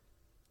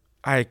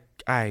 I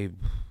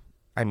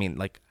mean,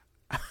 like,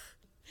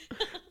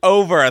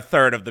 over a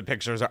third of the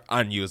pictures are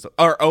unusable,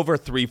 or over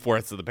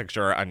 3/4 of the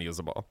picture are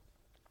unusable.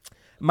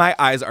 My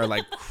eyes are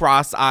like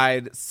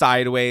cross-eyed,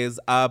 sideways,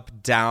 up,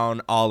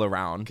 down, all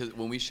around. Because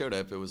when we showed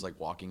up, it was like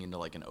walking into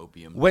like an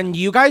opium. When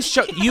you guys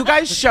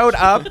showed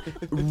up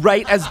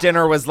right as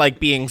dinner was like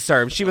being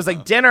served. She was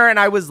like, dinner, and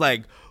I was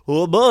like,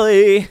 oh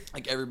boy.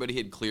 Like everybody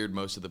had cleared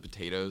most of the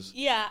potatoes.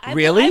 Yeah.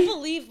 Really? I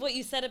believe what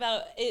you said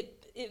about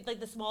it, like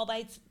the small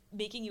bites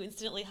making you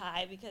instantly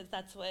high, because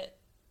that's what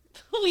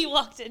we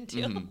walked into.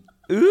 Mm-hmm.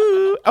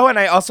 Ooh. Oh, and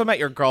I also met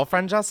your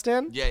girlfriend,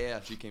 Justin. Yeah,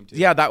 she came too.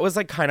 Yeah, that was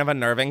like kind of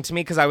unnerving to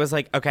me because I was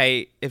like,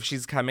 okay, if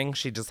she's coming,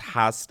 she just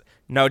has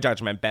no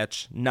judgment,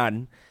 bitch,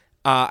 none.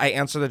 I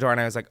answered the door and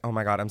I was like, oh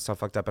my God, I'm so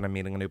fucked up and I'm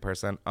meeting a new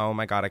person. Oh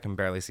my God, I can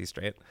barely see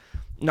straight.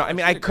 No, I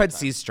mean, I could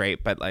see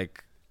straight, but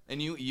like. And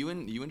you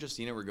and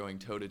Justina were going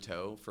toe to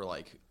toe for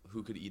like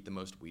who could eat the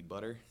most weed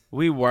butter.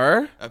 We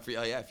were? I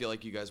feel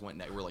like you guys were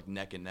like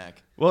neck and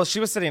neck. Well, she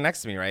was sitting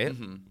next to me, right?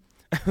 Mm-hmm.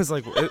 I was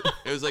like, it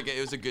was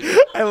a good.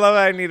 I love it.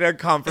 I need a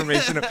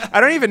confirmation.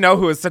 I don't even know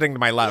who was sitting to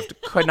my left.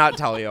 Could not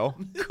tell you.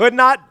 Could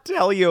not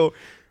tell you.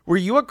 Were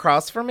you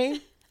across from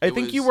me? I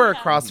think you were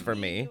across from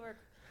me.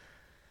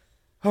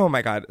 Oh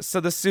my God. So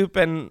the soup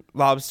and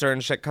lobster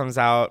and shit comes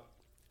out.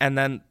 And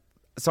then,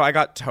 so I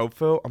got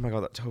tofu. Oh my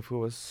God, that tofu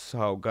was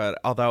so good.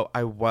 Although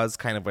I was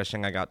kind of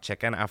wishing I got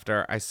chicken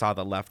after I saw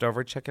the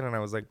leftover chicken. And I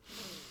was like,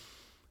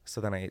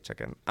 so then I ate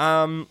chicken.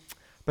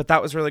 But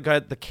that was really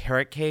good. The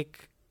carrot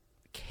cake.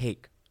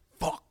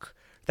 Fuck.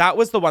 That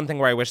was the one thing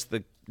where I wish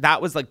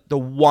that was like the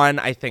one,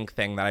 I think,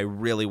 thing that I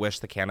really wish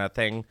the canna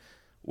thing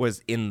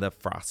was in the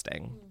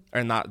frosting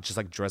or not just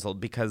like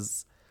drizzled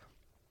because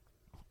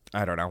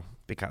I don't know,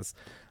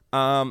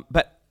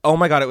 but oh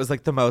my God, it was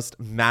like the most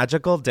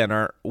magical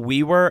dinner.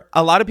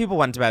 A lot of people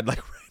went to bed like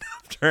right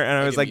after and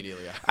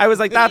I was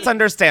like, that's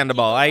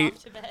understandable.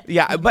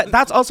 Yeah, but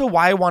that's also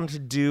why I wanted to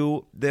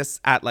do this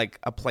at like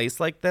a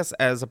place like this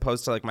as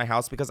opposed to like my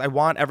house, because I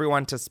want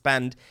everyone to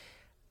spend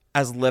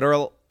as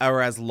literal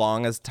or as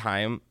long as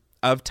time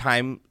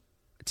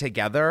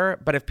together.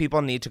 But if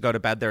people need to go to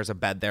bed, there's a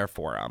bed there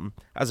for them,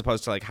 as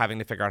opposed to like having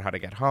to figure out how to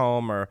get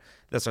home or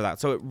this or that.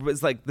 So it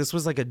was like, this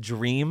was like a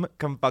dream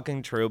come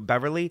fucking true.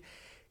 Beverly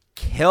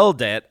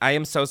killed it. I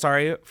am so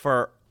sorry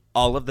for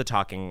all of the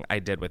talking I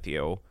did with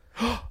you.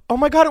 Oh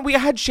my God. And we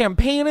had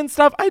champagne and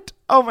stuff.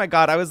 Oh my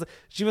God.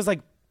 She was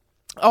like,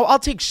 oh, I'll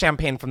take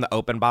champagne from the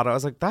open bottle. I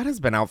was like, that has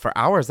been out for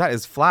hours. That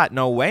is flat.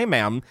 No way,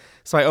 ma'am.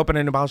 So I opened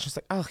a new bottle. She's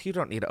like, oh, you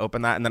don't need to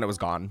open that. And then it was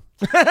gone.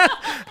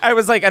 I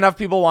was like, enough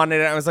people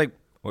wanted it. I was like,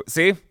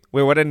 see,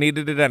 we would have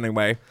needed it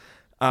anyway.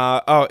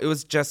 It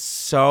was just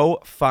so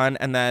fun.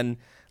 And then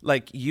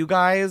like you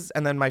guys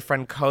and then my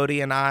friend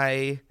Cody and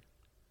I,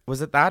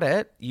 was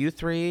it? You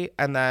three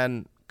and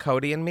then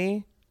Cody and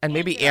me and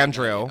maybe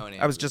Andrew.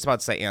 I was just about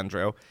to say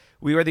Andrew.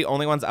 We were the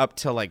only ones up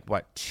till like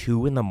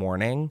 2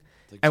 a.m.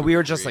 And we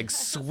were just like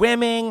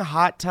swimming,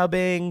 hot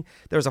tubbing.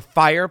 There was a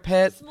fire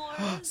pit.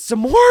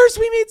 S'mores.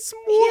 We made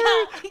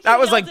s'mores. Yeah, that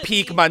was like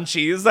peak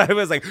munchies. I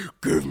was like,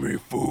 give me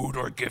food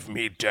or give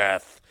me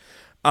death.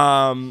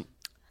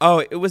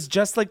 It was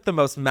just like the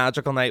most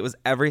magical night. It was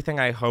everything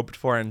I hoped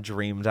for and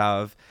dreamed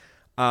of.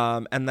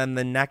 And then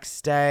the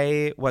next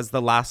day was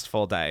the last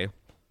full day.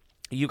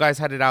 You guys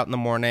headed out in the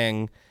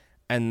morning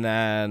and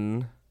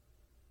then,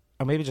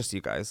 maybe just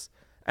you guys.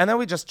 And then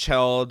we just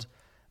chilled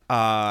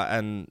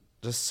and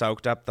just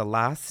soaked up the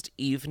last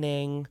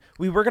evening.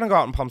 We were going to go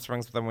out in Palm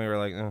Springs, but then we were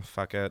like, oh,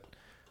 fuck it.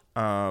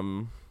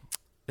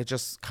 It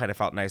just kind of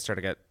felt nicer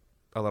to get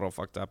a little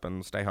fucked up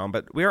and stay home.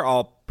 But we were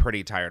all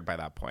pretty tired by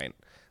that point.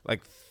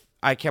 Like,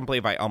 I can't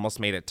believe I almost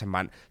made it to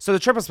Monday. So the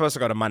trip was supposed to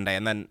go to Monday,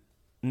 and then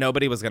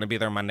nobody was going to be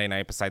there Monday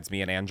night besides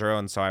me and Andrew.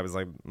 And so I was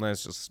like,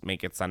 let's just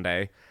make it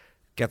Sunday,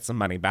 get some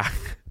money back,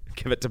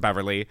 give it to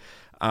Beverly.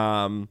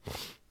 And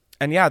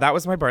yeah, that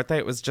was my birthday.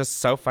 It was just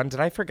so fun.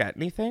 Did I forget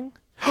anything?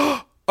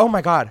 Oh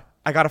my God.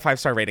 I got a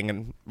 5-star rating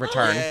in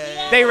return.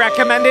 Yay. They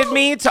recommended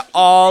me to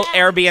all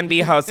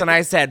Airbnb hosts, and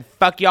I said,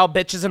 fuck y'all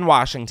bitches in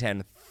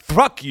Washington.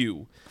 Fuck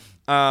you.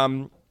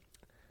 But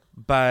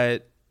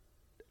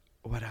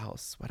what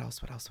else? Am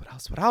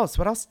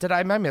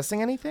I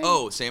missing anything?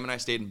 Oh, Sam and I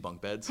stayed in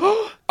bunk beds.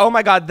 Oh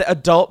my God, the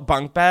adult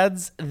bunk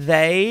beds,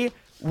 they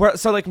were,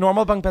 so like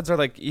normal bunk beds are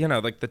like,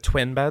 like the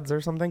twin beds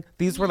or something.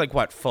 These were like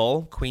what,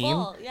 full queen?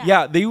 Full,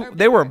 yeah. Yeah,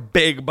 they were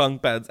big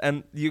bunk beds.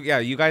 And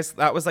you guys,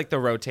 that was like the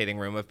rotating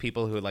room of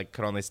people who like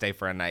could only stay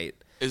for a night.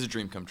 It was a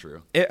dream come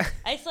true.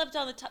 I slept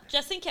on the top.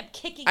 Justin kept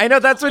kicking. I know,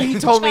 that's what he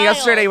told me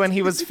yesterday when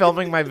he was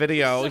filming my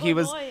video. So he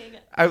was,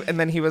 and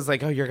then he was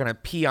like, oh, you're going to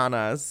pee on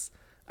us.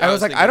 I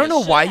was like, I don't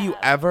know why you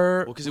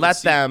ever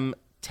let them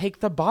take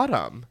the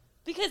bottom.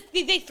 Because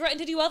they threatened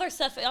to do other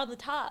stuff on the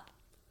top.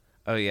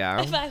 Oh,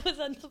 yeah? If I was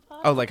on the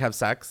bottom. Oh, like have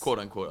sex? Quote,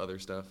 unquote, other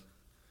stuff.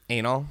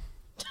 Anal?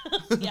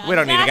 Yeah, we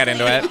don't need to get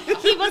into it.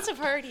 He must have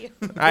heard you.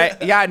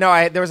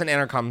 There was an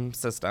intercom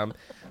system.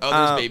 Oh,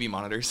 there's baby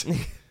monitors.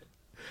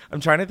 I'm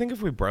trying to think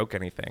if we broke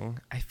anything.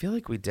 I feel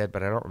like we did,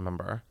 but I don't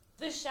remember.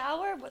 The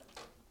shower?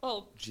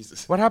 Oh.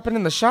 Jesus. What happened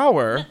in the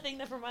shower? Nothing,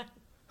 never mind.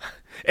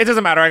 It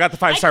doesn't matter. I got the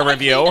 5-star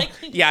review.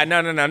 Yeah,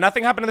 no.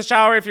 Nothing happened in the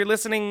shower. If you're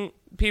listening,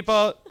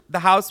 people, the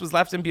house was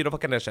left in beautiful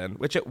condition,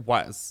 which it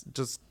was.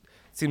 Just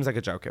Seems like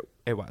a joke.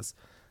 It was.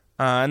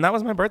 And that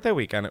was my birthday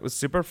weekend. It was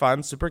super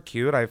fun, super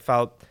cute. I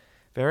felt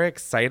very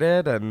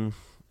excited and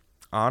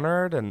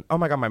honored. And oh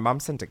my God, my mom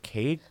sent a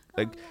cake.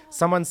 Like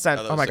someone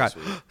sent, oh my God,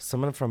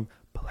 someone from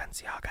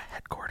Balenciaga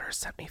headquarters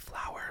sent me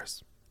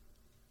flowers.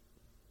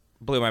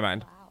 Blew my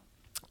mind.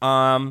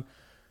 Wow.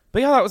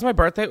 But yeah, that was my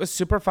birthday. It was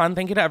super fun.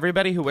 Thank you to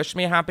everybody who wished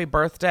me a happy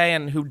birthday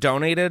and who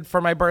donated for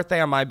my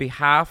birthday on my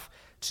behalf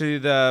to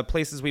the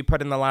places we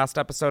put in the last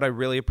episode. I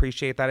really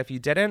appreciate that. If you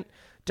didn't,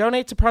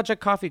 donate to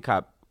Project Coffee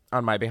Cup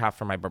on my behalf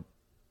for my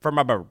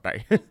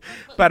birthday.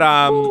 But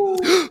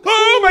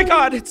oh my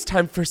God, it's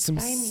time for some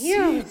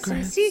secrets.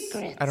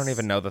 I don't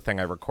even know the thing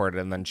I recorded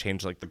and then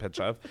changed like the pitch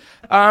of.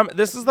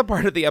 This is the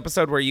part of the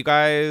episode where you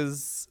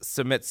guys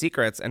submit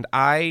secrets and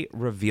I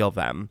reveal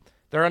them.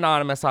 They're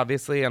anonymous,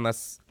 obviously,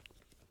 unless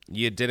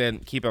you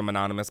didn't keep them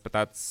anonymous, but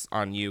that's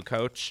on you,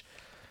 Coach.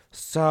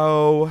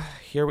 So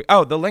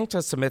the link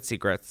to submit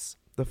secrets,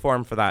 the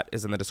form for that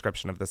is in the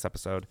description of this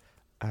episode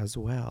as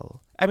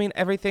well. I mean,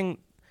 everything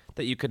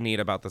that you could need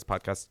about this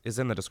podcast is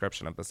in the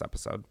description of this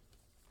episode.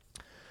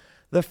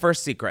 The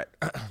first secret.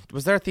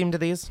 Was there a theme to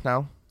these?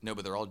 No? No,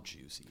 but they're all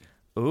juicy.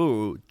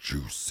 Ooh,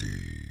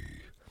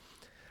 juicy.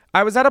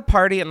 I was at a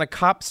party and the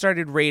cop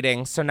started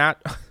raiding, so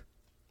not...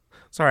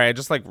 Sorry, I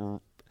just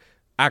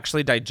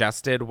actually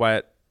digested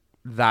what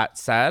that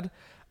said.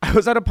 I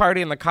was at a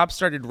party and the cops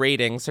started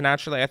raiding, so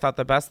naturally I thought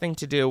the best thing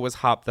to do was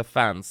hop the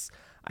fence.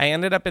 I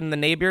ended up in the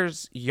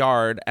neighbor's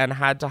yard and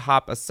had to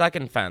hop a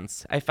second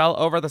fence. I fell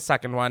over the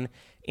second one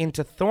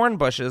into thorn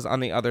bushes on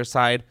the other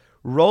side,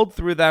 rolled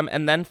through them,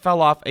 and then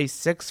fell off a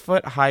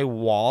 6-foot-high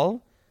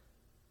wall.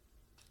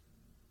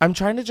 I'm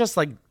trying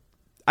to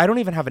I don't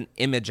even have an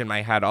image in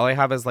my head. All I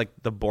have is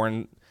the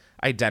Bourne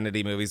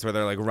Identity movies where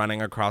they're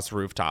running across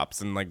rooftops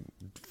and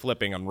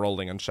flipping and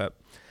rolling and shit.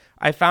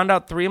 I found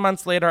out 3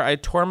 months later I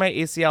tore my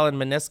ACL and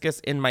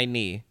meniscus in my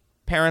knee.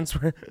 Parents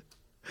were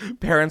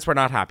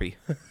not happy.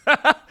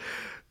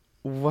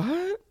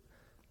 What?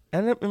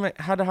 Ended up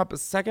had to hop a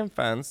second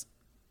fence,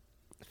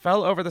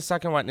 fell over the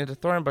second one into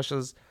thorn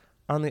bushes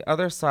on the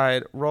other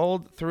side,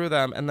 rolled through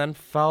them, and then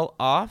fell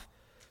off.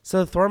 So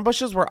the thorn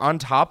bushes were on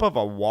top of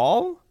a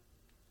wall?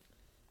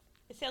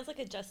 It sounds like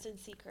a Justin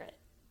secret.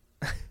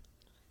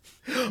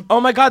 Oh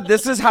my God,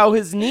 this is how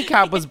his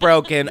kneecap was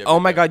broken. Oh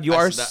my God, you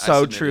are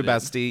so true,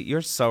 bestie.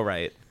 You're so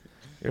right.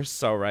 You're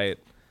so right.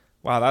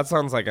 Wow, that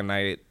sounds like a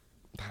night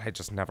that I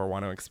just never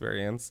want to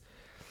experience.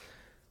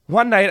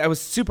 One night, I was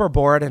super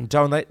bored and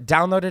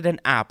downloaded an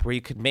app where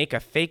you could make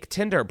a fake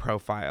Tinder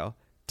profile.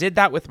 Did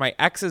that with my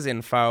ex's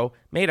info,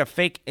 made a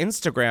fake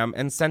Instagram,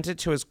 and sent it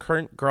to his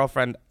current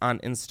girlfriend on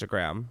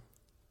Instagram.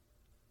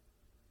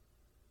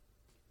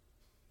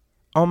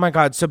 Oh my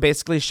God, so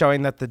basically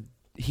showing that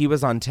he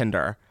was on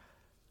Tinder.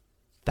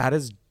 That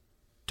is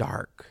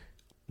dark.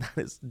 That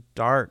is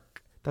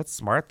dark. That's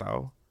smart,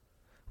 though.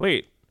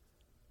 Wait.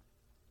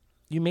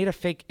 You made a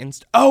fake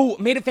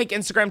made a fake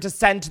Instagram to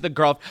send to the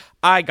girl.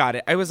 I got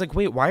it. I was like,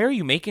 wait, why are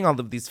you making all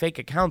of these fake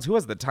accounts? Who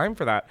has the time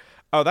for that?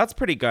 Oh, that's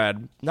pretty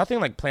good. Nothing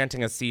like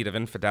planting a seed of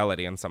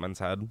infidelity in someone's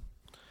head.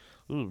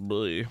 Ooh,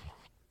 boy.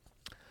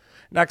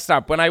 Next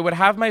up, when I would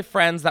have my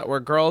friends that were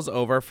girls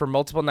over for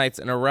multiple nights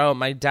in a row,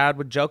 my dad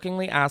would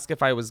jokingly ask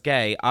if I was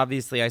gay.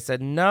 Obviously, I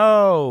said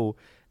no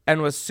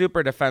and was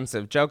super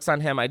defensive. Joke's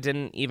on him. I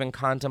didn't even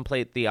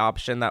contemplate the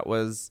option that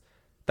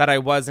I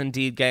was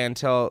indeed gay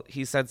until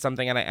he said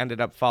something and I ended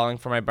up falling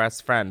for my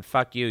best friend.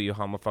 Fuck you, you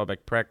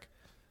homophobic prick.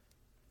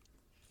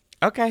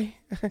 Okay.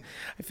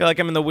 I feel like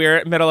I'm in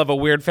the middle of a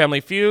weird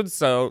family feud,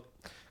 so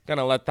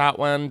gonna let that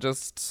one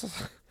just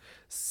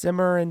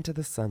simmer into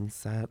the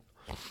sunset.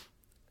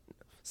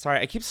 Sorry,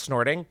 I keep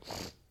snorting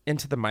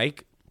into the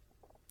mic.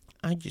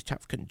 I just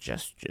have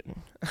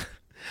congestion.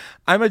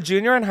 I'm a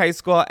junior in high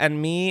school, and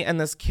me and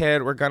this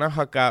kid were going to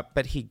hook up,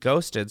 but he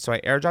ghosted, so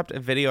I airdropped a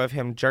video of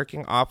him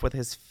jerking off with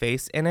his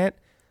face in it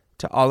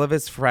to all of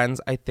his friends.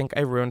 I think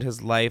I ruined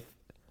his life.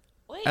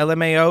 Wait.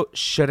 LMAO,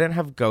 shouldn't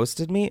have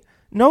ghosted me.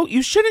 No,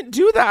 you shouldn't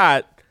do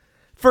that.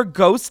 For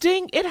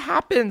ghosting, it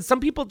happens. Some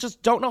people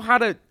just don't know how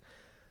to...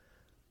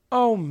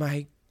 Oh,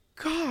 my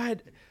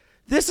God.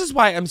 This is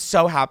why I'm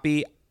so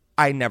happy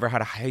I never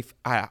had an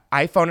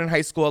iPhone in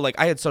high school.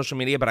 I had social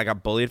media, but I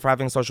got bullied for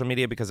having social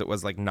media because it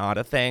was not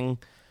a thing.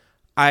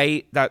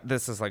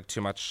 This is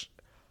too much.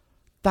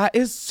 That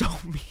is so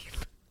mean.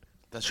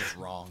 That's just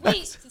wrong.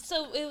 Wait,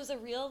 so it was a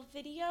real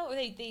video, or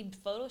they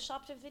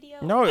photoshopped a video?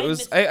 No, it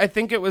was. I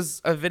think it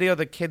was a video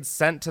the kids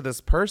sent to this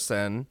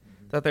person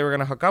that they were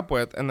gonna hook up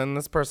with, and then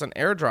this person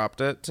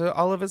airdropped it to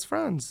all of his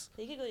friends.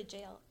 They could go to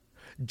jail.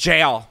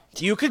 Jail.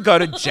 You could go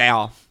to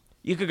jail.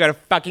 You could go to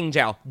fucking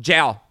jail.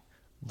 Jail.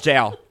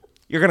 Jail.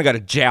 You're going to go to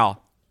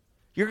jail.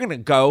 You're going to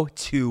go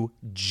to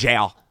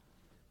jail.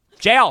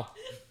 Jail.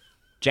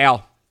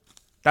 Jail.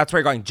 That's where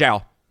you're going.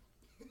 Jail.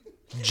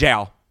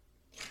 Jail.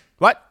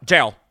 What?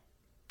 Jail.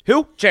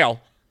 Who?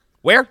 Jail.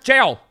 Where?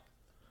 Jail.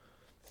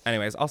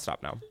 Anyways, I'll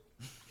stop now.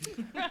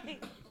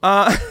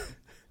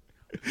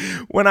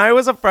 When I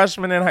was a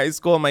freshman in high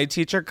school, my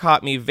teacher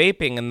caught me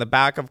vaping in the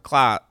back of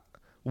class.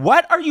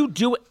 What are you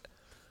doing?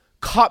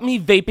 caught me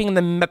vaping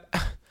in the...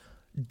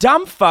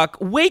 Dumb fuck,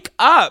 wake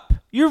up.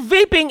 You're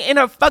vaping in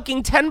a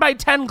fucking 10 by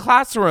 10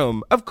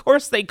 classroom. Of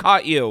course they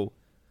caught you.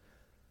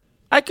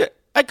 I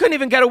couldn't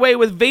even get away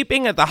with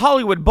vaping at the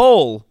Hollywood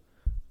Bowl.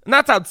 And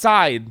that's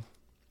outside.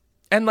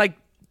 And like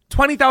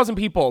 20,000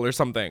 people or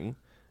something.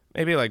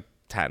 Maybe like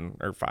 10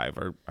 or 5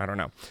 or I don't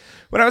know.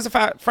 When I was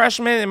a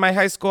freshman in my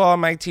high school,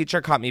 my teacher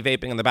caught me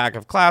vaping in the back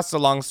of class. So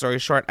long story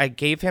short, I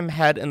gave him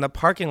head in the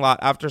parking lot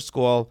after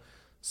school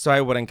so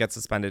I wouldn't get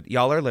suspended.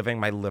 Y'all are living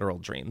my literal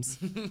dreams.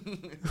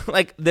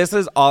 Like, this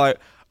is all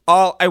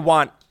I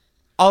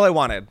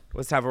wanted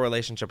was to have a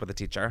relationship with a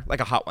teacher. Like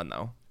a hot one,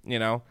 though, you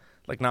know?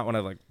 Like, not one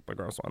of, like, the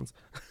gross ones.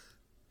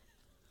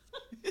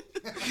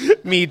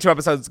 Me 2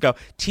 episodes ago.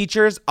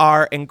 Teachers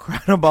are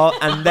incredible,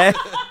 and then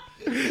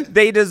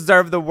they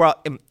deserve the world.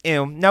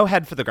 Ew, no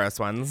head for the gross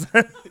ones.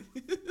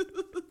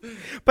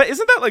 But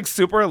isn't that, like,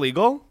 super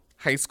illegal?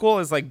 High school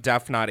is, like,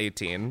 def not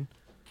 18,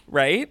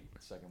 right?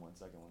 Second one.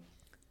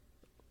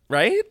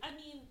 Right? I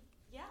mean,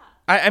 yeah.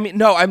 I mean,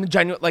 no, I'm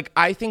genuine. Like,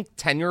 I think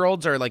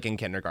 10-year-olds are, like, in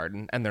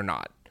kindergarten, and they're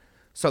not.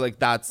 So, like,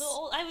 that's...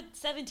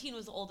 17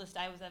 was the oldest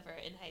I was ever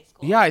in high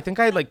school. Yeah, I think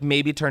I, like,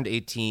 maybe turned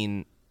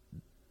 18...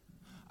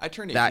 I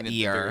turned 18 that at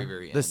year, the very,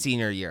 very end. the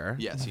senior year.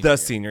 Yeah,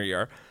 senior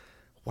year.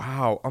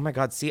 Wow. Oh my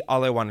God. See,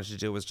 all I wanted to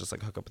do was just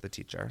like hook up with a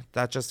teacher.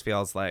 That just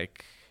feels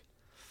like.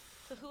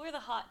 So who are the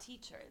hot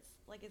teachers?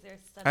 Like, is there?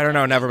 I don't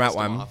know. Never met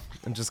one.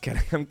 I'm just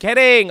kidding. I'm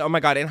kidding. Oh my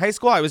God. In high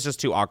school, I was just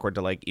too awkward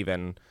to like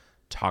even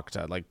talk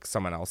to like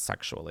someone else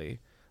sexually,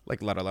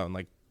 like let alone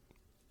like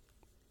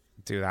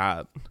do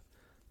that.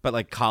 But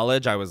like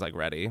college, I was like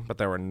ready, but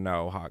there were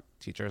no hot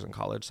teachers in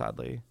college,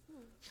 sadly.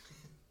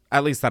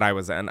 At least that I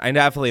was in. I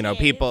definitely know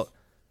people.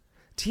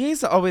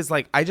 TAs always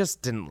like, I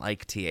just didn't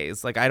like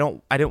TAs. Like, I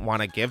didn't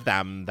want to give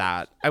them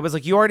that. I was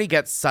like, you already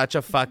get such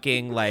a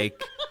fucking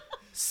like,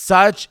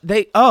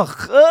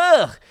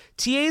 ugh.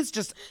 TAs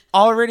just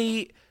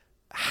already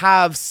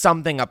have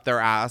something up their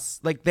ass.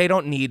 Like, they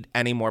don't need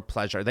any more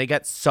pleasure. They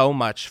get so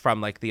much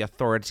from like the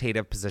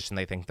authoritative position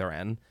they think they're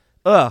in.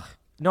 Ugh.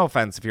 No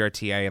offense if you're a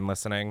TA and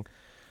listening.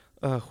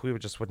 Ugh, we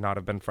would not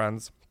have been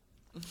friends.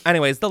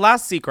 Anyways, the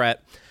last secret.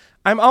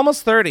 I'm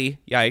almost 30.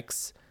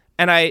 Yikes.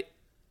 And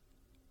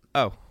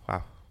oh,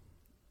 wow.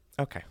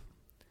 Okay.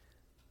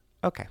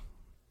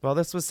 Well,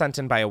 this was sent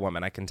in by a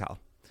woman, I can tell.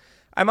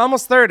 I'm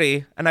almost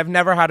 30, and I've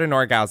never had an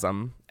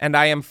orgasm, and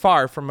I am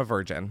far from a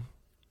virgin.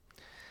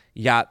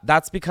 Yeah,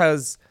 that's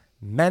because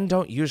men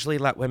don't usually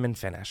let women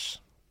finish.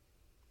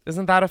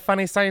 Isn't that a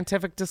funny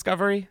scientific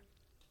discovery?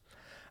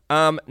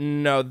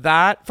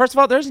 No, first of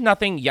all, there's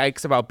nothing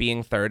yikes about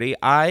being 30.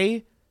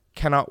 I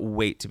cannot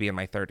wait to be in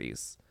my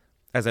 30s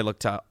as I look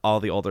to all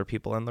the older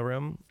people in the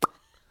room.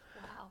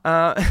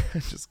 Wow.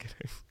 Just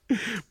kidding.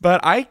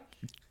 But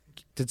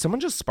did someone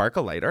just spark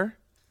a lighter?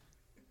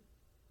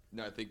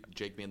 No, I think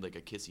Jake made like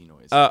a kissy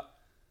noise.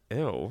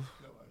 Ew.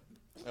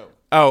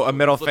 Oh, a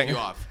middle flip finger. You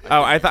off.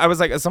 I was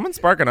like, is someone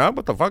sparking up?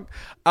 What the fuck?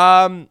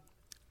 I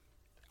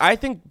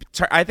think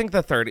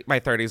my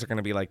 30s are going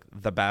to be like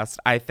the best.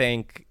 I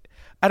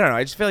don't know.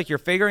 I just feel like you're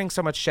figuring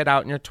so much shit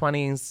out in your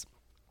 20s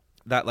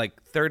that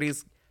like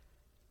 30s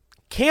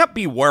can't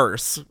be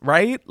worse,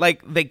 right?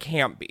 Like they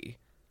can't be.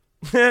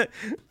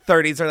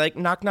 30s are like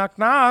knock, knock,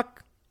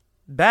 knock.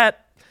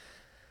 Bet.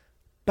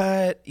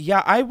 But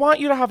yeah, I want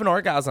you to have an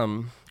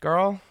orgasm,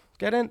 girl.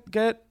 Get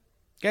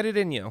it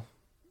in you.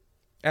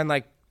 And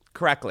like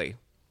correctly.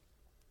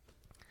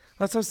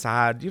 That's so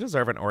sad. You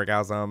deserve an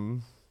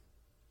orgasm.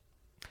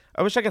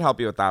 I wish I could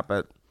help you with that,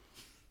 but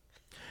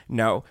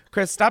no.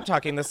 Chris, stop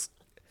talking. This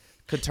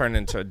could turn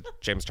into a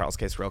James Charles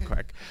case real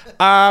quick.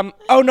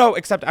 Oh no,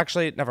 except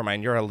actually, never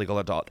mind. You're a legal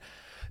adult.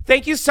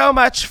 Thank you so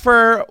much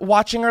for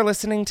watching or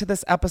listening to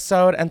this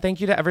episode. And thank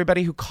you to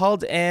everybody who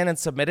called in and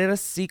submitted a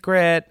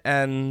secret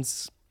and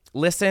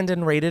listened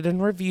and rated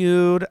and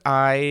reviewed.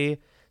 I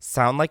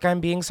sound like I'm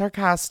being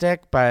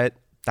sarcastic, but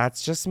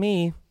that's just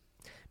me.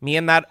 Me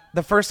and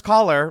the first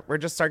caller, we're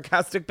just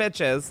sarcastic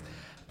bitches.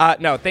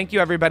 No, thank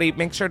you, everybody.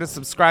 Make sure to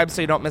subscribe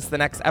so you don't miss the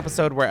next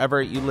episode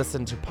wherever you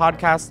listen to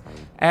podcasts.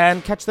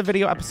 And catch the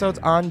video episodes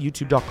on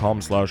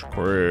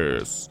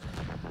youtube.com/Chris.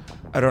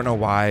 I don't know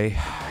why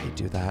I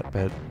do that,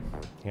 but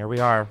here we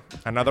are.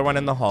 Another one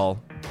in the hole.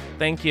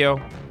 Thank you.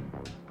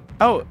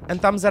 Oh,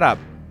 and thumbs it up.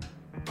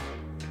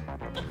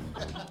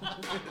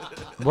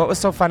 What was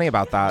so funny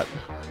about that?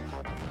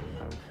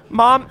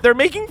 Mom, they're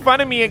making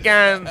fun of me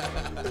again.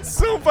 It's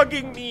so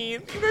fucking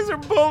mean. You guys are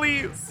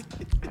bullies.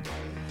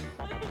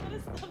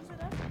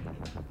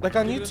 Like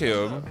on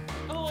YouTube.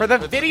 For the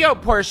video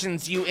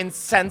portions, you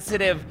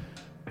insensitive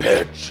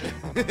bitch.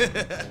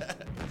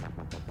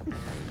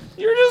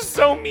 You're just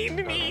so mean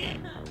to me.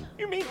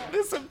 You make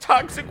this a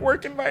toxic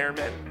work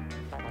environment.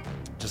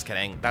 Just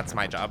kidding. That's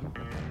my job.